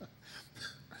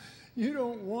 You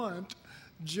don't want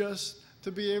just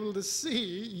to be able to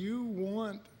see. You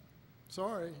want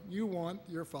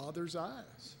your Father's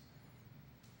eyes.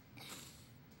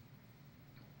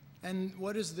 And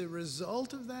what is the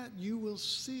result of that? You will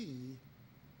see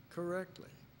correctly.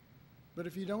 But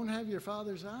if you don't have your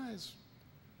Father's eyes,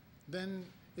 then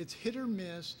it's hit or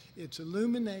miss, it's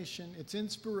illumination, it's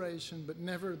inspiration, but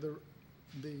never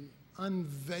the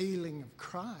unveiling of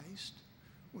Christ,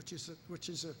 which is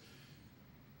a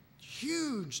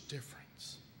huge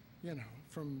difference,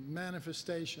 from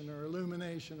manifestation or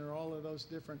illumination or all of those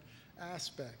different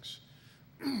aspects.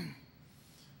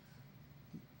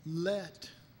 Let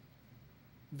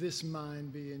this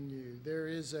mind be in you. There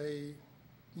is a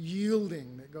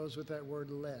yielding that goes with that word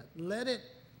let. Let it,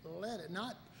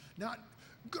 not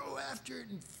go after it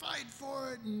and fight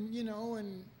for it and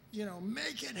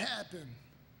make it happen.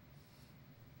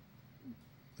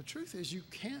 The truth is you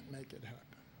can't make it happen.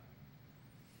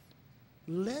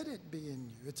 Let it be in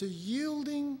you. It's a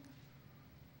yielding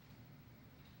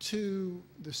to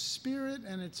the Spirit,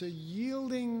 and it's a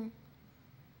yielding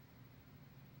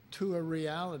to a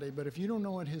reality. But if you don't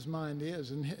know what his mind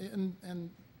is, and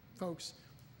folks,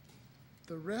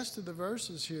 the rest of the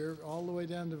verses here, all the way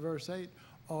down to verse 8,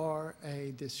 are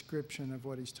a description of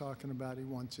what he's talking about he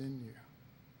wants in you.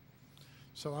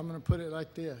 So I'm going to put it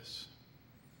like this.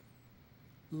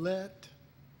 Let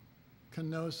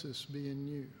kenosis be in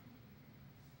you.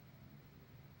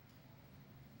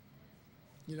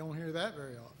 You don't hear that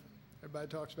very often. Everybody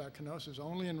talks about kenosis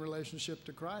only in relationship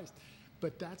to Christ.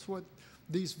 But that's what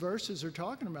these verses are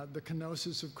talking about, the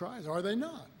kenosis of Christ. Are they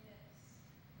not?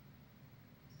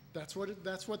 That's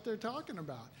what they're talking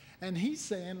about. And he's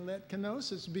saying, let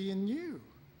kenosis be in you.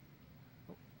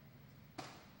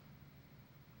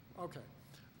 Okay.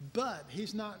 But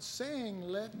he's not saying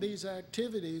let these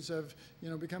activities of,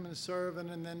 becoming a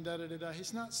servant and then da-da-da-da.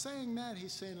 He's not saying that.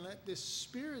 He's saying let this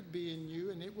Spirit be in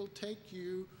you, and it will take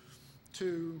you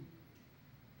to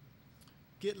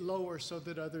get lower so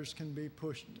that others can be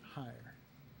pushed higher.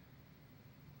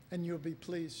 And you'll be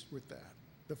pleased with that.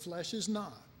 The flesh is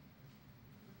not.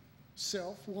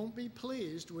 Self won't be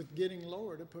pleased with getting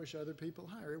lower to push other people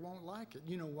higher. It won't like it.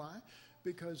 You know why?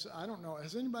 Because, I don't know,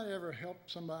 has anybody ever helped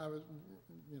somebody?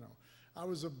 I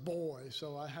was a boy,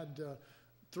 so I had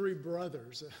 3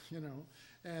 brothers,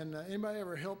 and anybody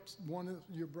ever helped one of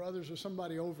your brothers or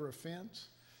somebody over a fence,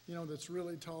 that's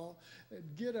really tall?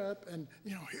 Get up and,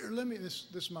 here, this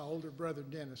is my older brother,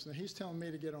 Dennis. Now, he's telling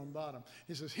me to get on bottom.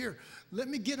 He says, here, let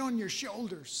me get on your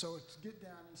shoulders. So it's get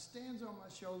down. He stands on my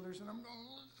shoulders, and I'm going,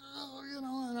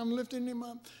 and I'm lifting him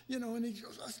up, and he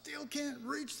goes, I still can't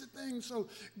reach the thing, so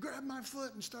grab my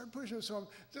foot and start pushing. So I'm,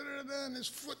 da-da-da-da, and his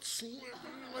foot slipping,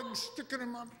 like sticking in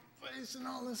my face and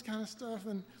all this kind of stuff.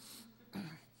 And,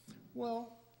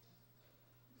 well,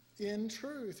 in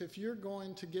truth, if you're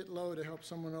going to get low to help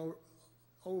someone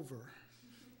over,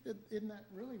 isn't that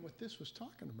really what this was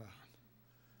talking about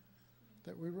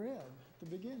that we read at the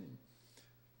beginning?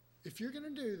 If you're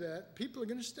going to do that, people are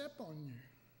going to step on you.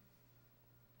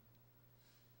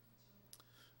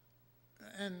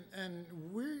 And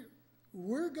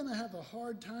we're going to have a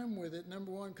hard time with it,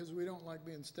 number one, because we don't like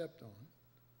being stepped on.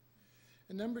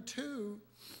 And number two,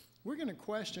 we're going to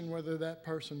question whether that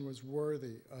person was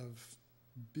worthy of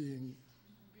being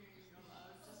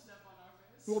allowed to step on our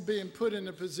face. Well, being put in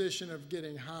a position of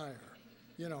getting higher.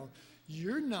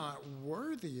 You're not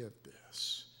worthy of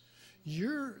this.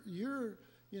 You're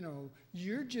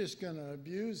just going to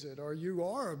abuse it, or you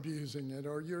are abusing it,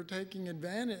 or you're taking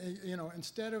advantage.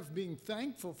 Instead of being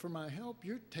thankful for my help,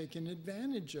 you're taking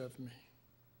advantage of me.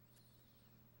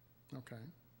 Okay.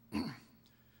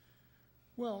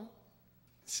 Well,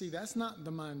 see, that's not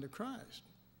the mind of Christ.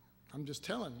 I'm just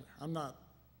telling you.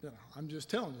 I'm just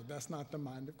telling you, that's not the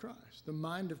mind of Christ. The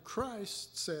mind of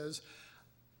Christ says,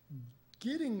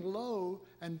 getting low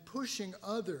and pushing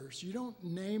others, you don't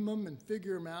name them and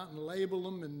figure them out and label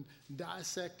them and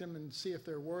dissect them and see if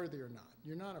they're worthy or not.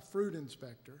 You're not a fruit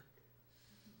inspector.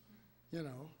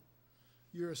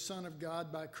 You're a son of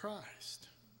God by Christ.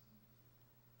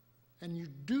 And you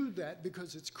do that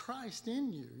because it's Christ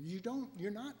in you.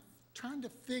 You're not trying to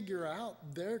figure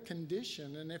out their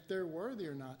condition and if they're worthy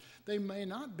or not. They may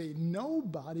not be.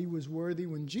 Nobody was worthy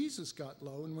when Jesus got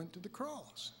low and went to the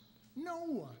cross. No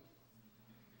one.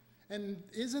 And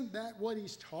isn't that what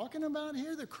he's talking about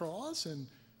here, the cross? And,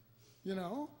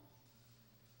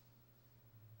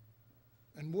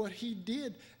 and what he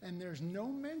did. And there's no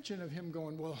mention of him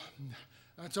going, well,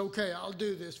 that's okay, I'll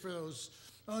do this for those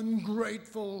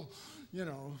ungrateful,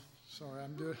 sorry,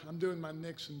 I'm doing my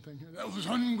Nixon thing here. That was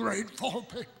ungrateful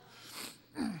people.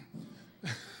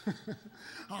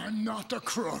 I'm not a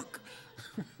crook.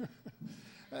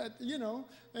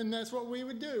 And that's what we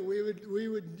would do. We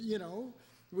would,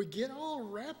 we get all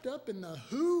wrapped up in the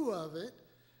who of it,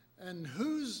 and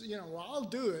who's, well, I'll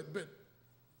do it, but,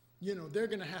 they're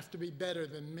going to have to be better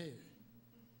than me.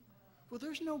 Well,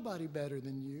 there's nobody better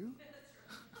than you.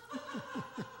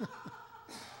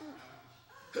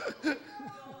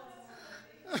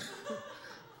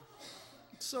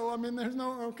 So, there's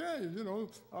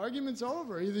argument's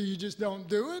over. Either you just don't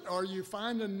do it, or you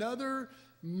find another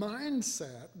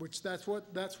mindset, which that's what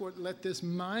let this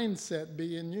mindset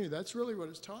be in you. That's really what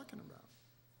it's talking about.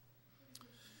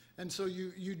 And so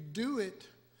you do it,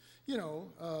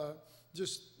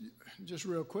 just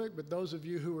real quick, but those of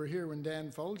you who were here when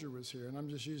Dan Folger was here, and I'm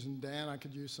just using Dan, I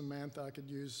could use Samantha, I could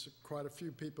use quite a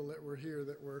few people that were here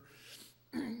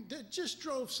that just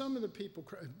drove some of the people,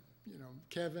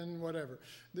 Kevin, whatever,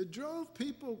 that drove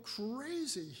people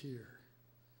crazy here.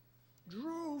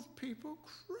 Drove people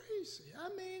crazy.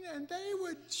 And they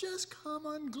would just come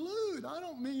unglued. I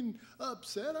don't mean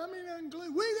upset, I mean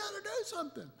unglued. We got to do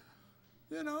something,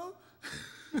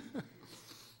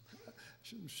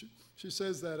 She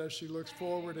says that as she looks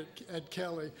forward at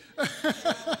Kelly.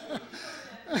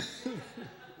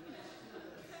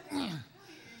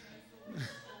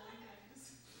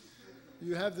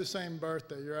 You have the same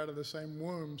birthday. You're out of the same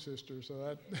womb, sister. So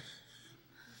that.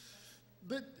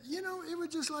 But it was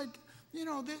just like,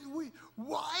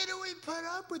 why do we put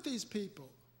up with these people?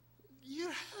 You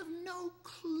have no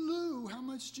clue how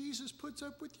much Jesus puts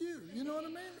up with you. You know what I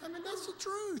mean? That's the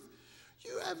truth.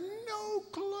 You have no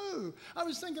clue. I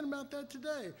was thinking about that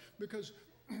today because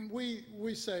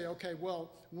we say, okay,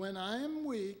 well, when I am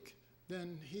weak,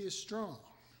 then he is strong.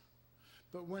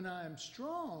 But when I am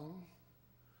strong,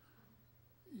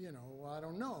 I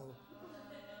don't know.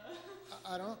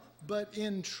 I don't. But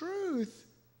in truth,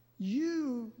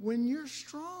 when you're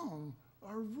strong,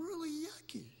 are really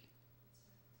yucky.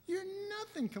 You're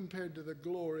nothing compared to the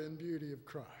glory and beauty of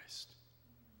Christ.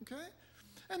 Okay?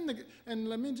 And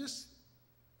let me just,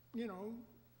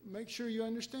 make sure you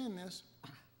understand this.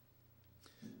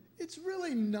 It's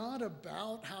really not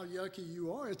about how yucky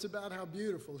you are. It's about how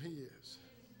beautiful he is.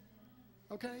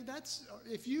 Okay?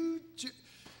 If you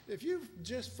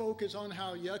just focus on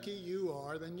how yucky you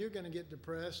are, then you're going to get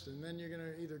depressed, and then you're going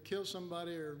to either kill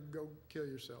somebody or go kill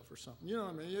yourself or something. You know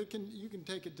what I mean? You can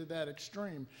take it to that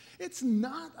extreme. It's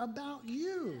not about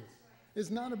you. It's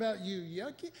not about you.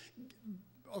 Yucky.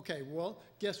 Okay, well,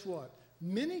 guess what?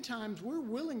 Many times we're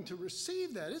willing to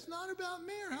receive that. It's not about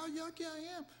me or how yucky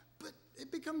I am, but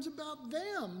it becomes about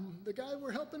them, the guy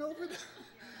we're helping over there,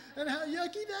 and how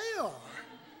yucky they are.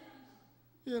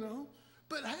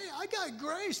 But hey, I got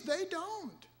grace. They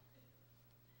don't.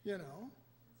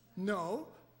 No.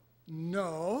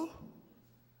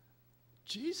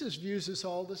 Jesus views us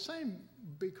all the same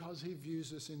because he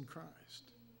views us in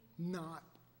Christ, not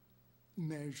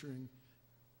measuring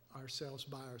ourselves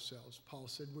by ourselves. Paul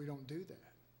said we don't do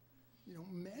that. You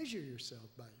don't measure yourself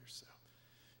by yourself.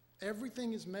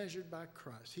 Everything is measured by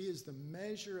Christ. He is the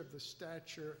measure of the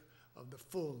stature of the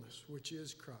fullness, which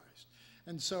is Christ.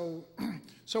 And so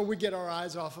we get our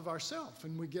eyes off of ourselves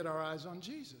and we get our eyes on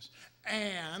Jesus.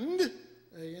 And,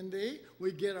 A&D,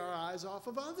 we get our eyes off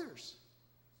of others.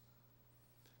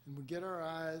 And we get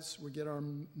our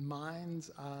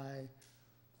mind's eye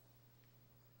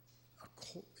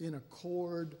in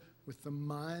accord with the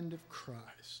mind of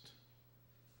Christ.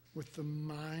 With the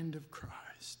mind of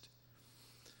Christ.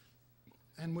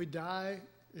 And we die.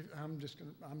 I'm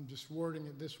just wording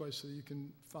it this way so you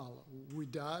can follow. We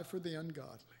die for the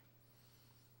ungodly.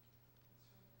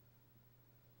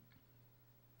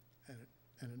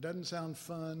 And it doesn't sound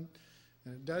fun,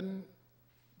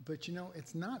 but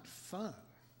it's not fun.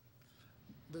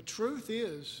 The truth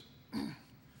is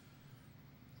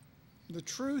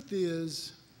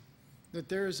that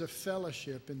there is a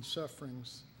fellowship in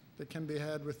sufferings that can be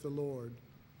had with the Lord.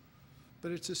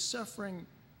 But it's a suffering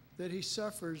that he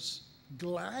suffers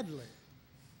gladly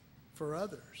for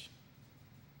others.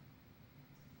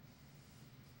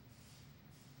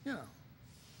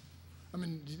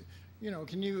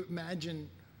 Can you imagine,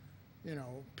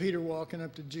 Peter walking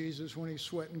up to Jesus when he's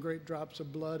sweating great drops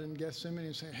of blood in Gethsemane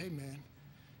and saying, hey man,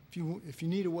 if you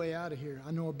need a way out of here,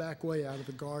 I know a back way out of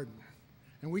the garden,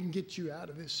 and we can get you out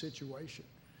of this situation.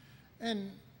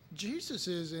 And Jesus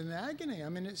is in agony.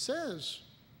 It says,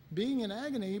 being in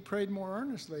agony, he prayed more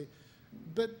earnestly.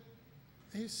 But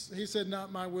he said,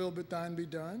 not my will, but thine be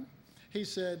done. He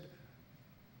said,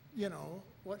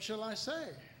 what shall I say?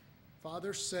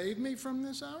 Father, save me from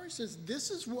this hour. He says,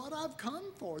 this is what I've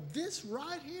come for. This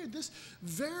right here, this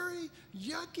very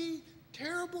yucky,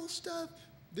 terrible stuff,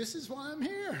 this is why I'm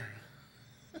here.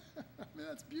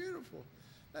 That's beautiful.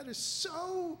 That is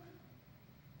so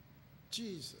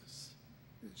Jesus.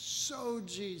 It's so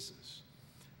Jesus.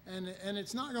 And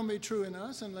it's not going to be true in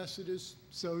us unless it is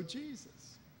so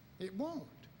Jesus. It won't.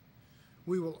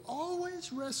 We will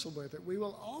always wrestle with it. We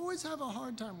will always have a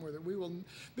hard time with it.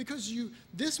 Because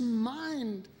this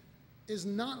mind is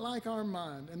not like our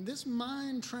mind. And this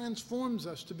mind transforms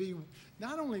us to be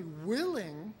not only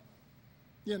willing,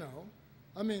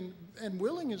 and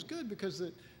willing is good because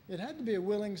it had to be a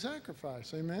willing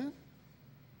sacrifice. Amen?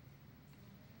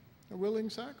 A willing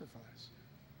sacrifice.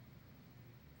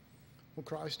 Well,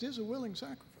 Christ is a willing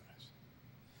sacrifice.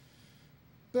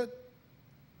 But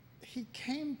he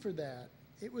came for that.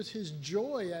 It was his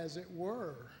joy, as it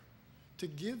were, to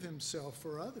give himself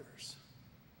for others.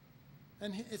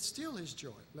 And it's still his joy.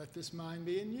 Let this mind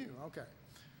be in you. Okay.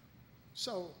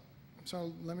 So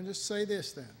let me just say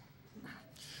this then.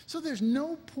 So there's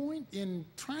no point in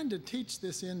trying to teach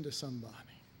this into somebody.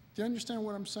 Do you understand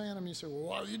what I'm saying? You say, well,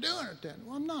 why are you doing it then?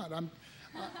 Well, I'm not. I'm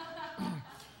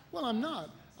not.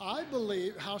 I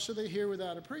believe, how shall they hear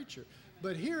without a preacher?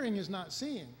 But hearing is not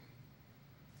seeing.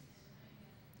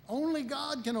 Only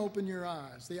God can open your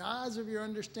eyes, the eyes of your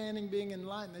understanding being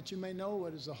enlightened, that you may know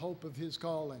what is the hope of his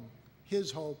calling, his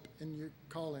hope in your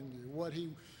calling you,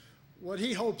 what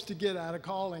he hopes to get out of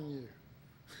calling you.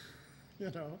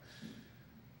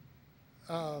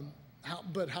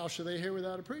 But how shall they hear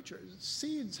without a preacher?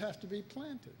 Seeds have to be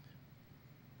planted.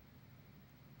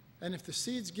 And if the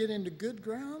seeds get into good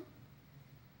ground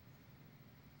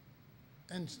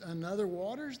and another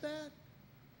waters that,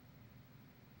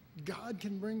 God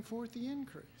can bring forth the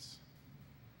increase.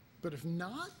 But if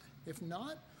not,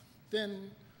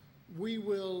 then we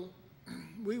will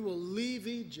leave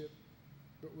Egypt,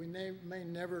 but we may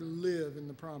never live in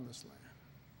the promised land.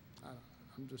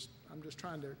 I'm just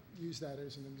trying to use that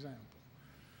as an example.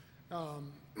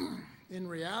 In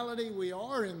reality, we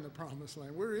are in the promised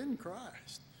land. We're in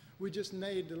Christ. We just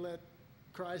need to let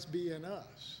Christ be in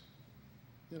us.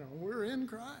 You know, we're in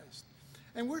Christ.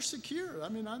 And we're secure. I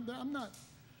mean, I'm not,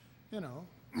 you know,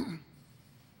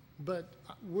 but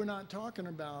we're not talking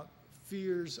about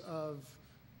fears of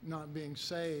not being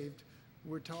saved.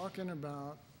 We're talking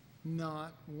about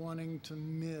not wanting to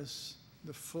miss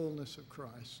the fullness of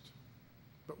Christ,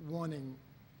 but wanting,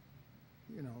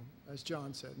 you know, as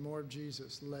John said, more of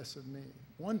Jesus, less of me,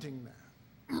 wanting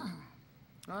that.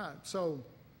 All right, so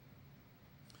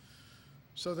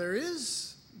there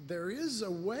is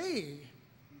a way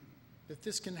that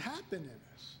this can happen in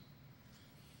us,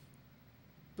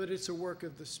 but it's a work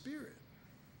of the Spirit,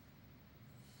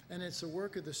 and it's a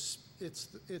work of the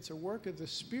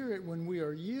Spirit when we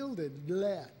are yielded.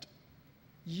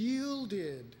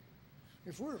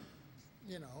 If we're,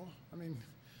 you know, I mean,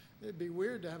 it'd be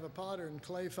weird to have a potter and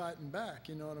clay fighting back.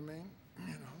 You know what I mean?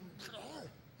 You know, oh,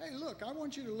 hey, look, I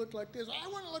want you to look like this. I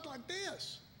want to look like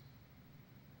this.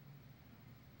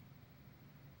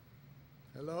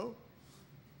 Hello?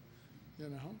 You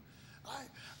know,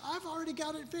 I've already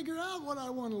got it figured out what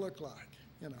I want to look like,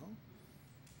 you know.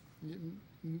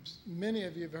 Many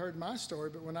of you have heard my story,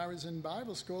 but when I was in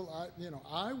Bible school,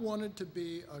 I wanted to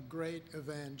be a great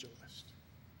evangelist.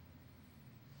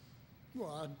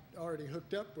 Well, I'd already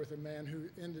hooked up with a man who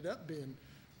ended up being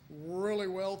really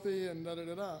wealthy and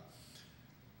da-da-da-da.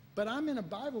 But I'm in a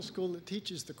Bible school that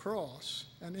teaches the cross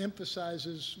and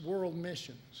emphasizes world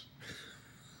missions.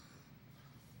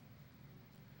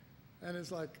 And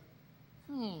it's like,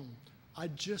 I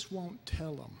just won't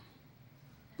tell them.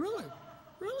 Really,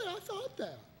 I thought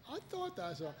that. I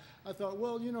thought,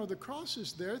 well, you know, the cross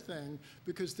is their thing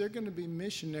because they're going to be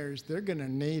missionaries. They're going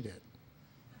to need it.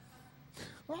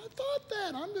 Well, I thought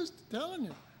that. I'm just telling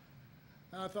you.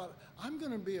 And I thought, I'm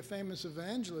going to be a famous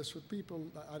evangelist with people,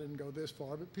 I didn't go this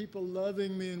far, but people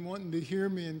loving me and wanting to hear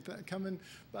me and coming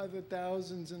by the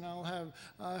thousands, and I'll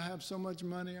have so much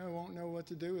money I won't know what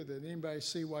to do with it. Anybody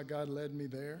see why God led me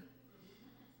there?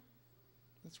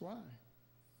 That's why.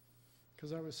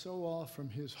 Because I was so off from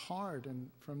his heart and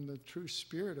from the true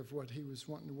spirit of what he was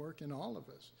wanting to work in all of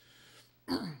us.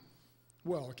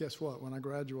 Well, guess what? When I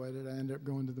graduated, I ended up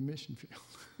going to the mission field.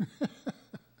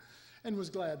 And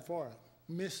was glad for it.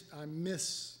 I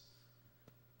miss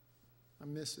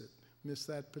it. Miss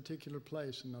that particular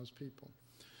place and those people.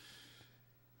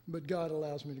 But God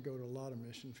allows me to go to a lot of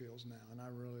mission fields now, and I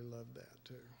really love that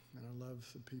too. And I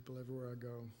love the people everywhere I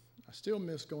go. I still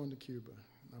miss going to Cuba.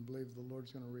 I believe the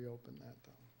Lord's going to reopen that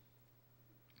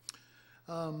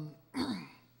though.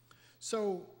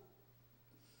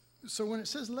 So when it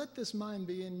says, let this mind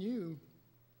be in you,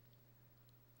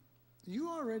 you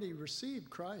already received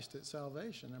Christ at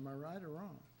salvation. Am I right or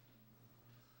wrong?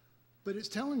 But it's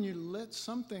telling you to let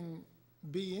something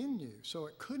be in you. So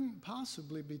it couldn't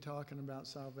possibly be talking about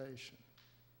salvation.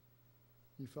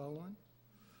 You following?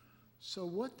 So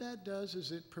what that does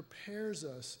is it prepares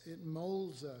us. It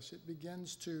molds us. It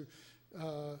begins to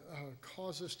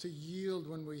cause us to yield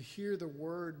when we hear the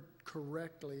word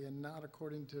correctly and not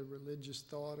according to religious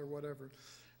thought or whatever.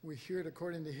 We hear it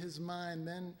according to his mind.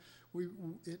 Then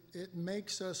it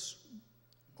makes us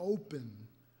open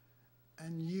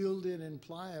and yielded and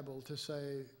pliable to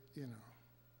say, you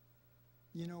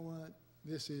know what,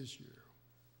 this is you.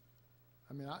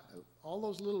 I mean, all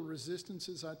those little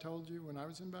resistances I told you when I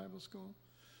was in Bible school,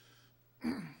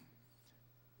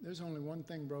 there's only one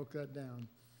thing broke that down.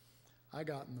 I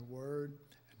got in the Word,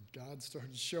 and God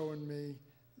started showing me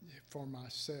for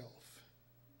myself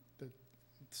that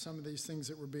some of these things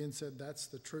that were being said, that's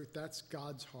the truth. That's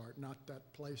God's heart, not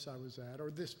that place I was at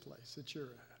or this place that you're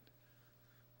at.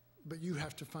 But you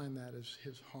have to find that as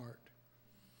his heart.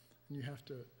 And you have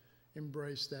to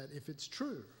embrace that. If it's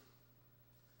true,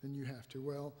 then you have to.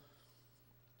 Well,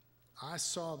 I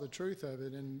saw the truth of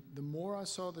it, and the more I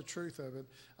saw the truth of it,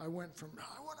 I went from,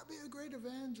 I want to be a great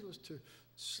evangelist, to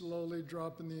slowly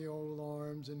dropping the old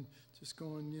arms and just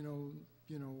going,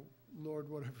 Lord,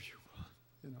 whatever you want.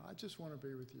 I just want to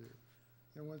be with you.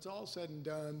 And when it's all said and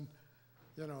done,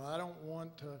 I don't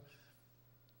want to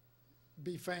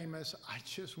be famous. I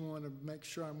just want to make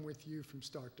sure I'm with you from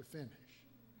start to finish.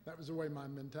 That was the way my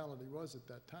mentality was at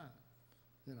that time.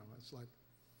 It's like,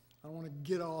 I don't want to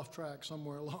get off track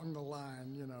somewhere along the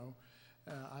line,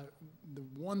 The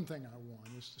one thing I want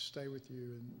is to stay with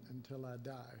you until I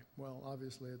die. Well,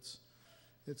 obviously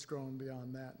it's grown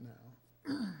beyond that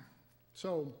now.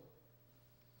 So,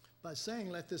 by saying,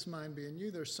 let this mind be in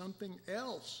you, there's something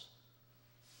else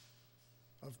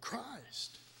of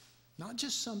Christ. Not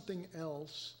just something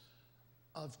else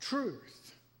of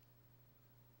truth.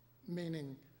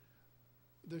 Meaning,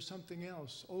 there's something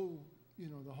else. Oh,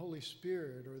 the Holy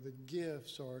Spirit or the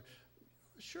gifts or,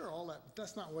 sure, all that. But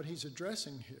that's not what he's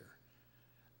addressing here.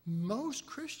 Most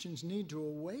Christians need to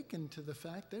awaken to the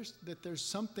fact that there's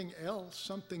something else,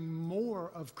 something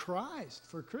more of Christ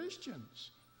for Christians.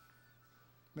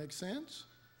 Make sense?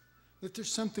 That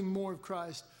there's something more of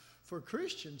Christ for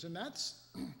Christians. And that's,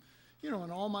 in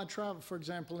all my travel, for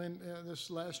example, in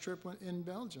this last trip in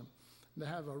Belgium, to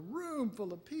have a room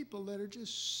full of people that are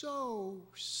just so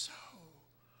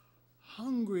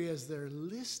hungry as they're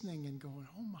listening and going,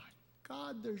 oh my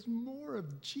God, there's more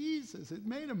of Jesus. It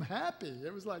made them happy.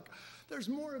 It was like, there's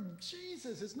more of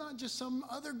Jesus. It's not just some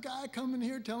other guy coming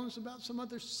here telling us about some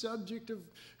other subject of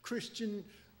Christian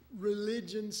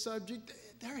religion subject.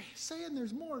 They're saying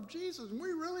there's more of Jesus, and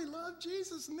we really love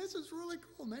Jesus, and this is really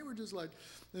cool. And they were just like,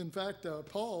 in fact,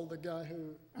 Paul, the guy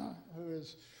who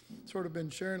has sort of been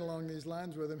sharing along these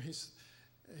lines with him,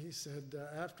 he said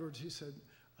afterwards, he said,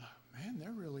 oh, man,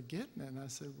 they're really getting it. And I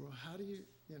said, well, how do you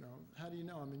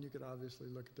know? I mean, you could obviously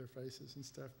look at their faces and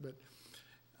stuff, but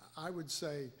I would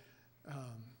say,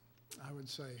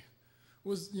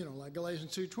 was, like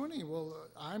Galatians 2:20, well,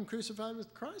 I'm crucified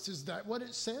with Christ. Is that what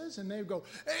it says? And they would go,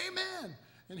 amen.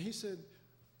 And he said,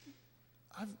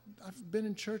 I've been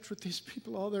in church with these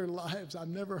people all their lives. I've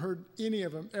never heard any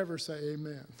of them ever say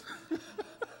amen.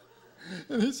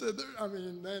 And he said,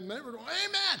 and they were going,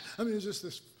 amen. I mean, it's just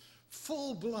this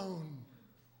full-blown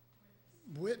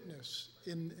witness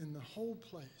in the whole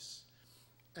place.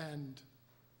 And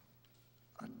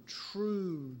a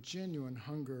true, genuine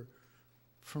hunger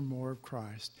for more of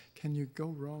Christ. Can you go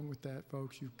wrong with that,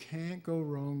 folks? You can't go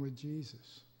wrong with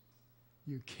Jesus.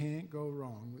 You can't go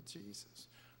wrong with Jesus.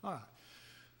 All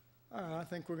right, I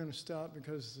think we're going to stop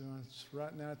because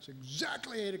right now it's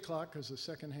exactly 8 o'clock because the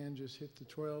second hand just hit the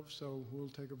 12, so we'll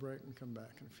take a break and come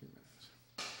back in a few minutes.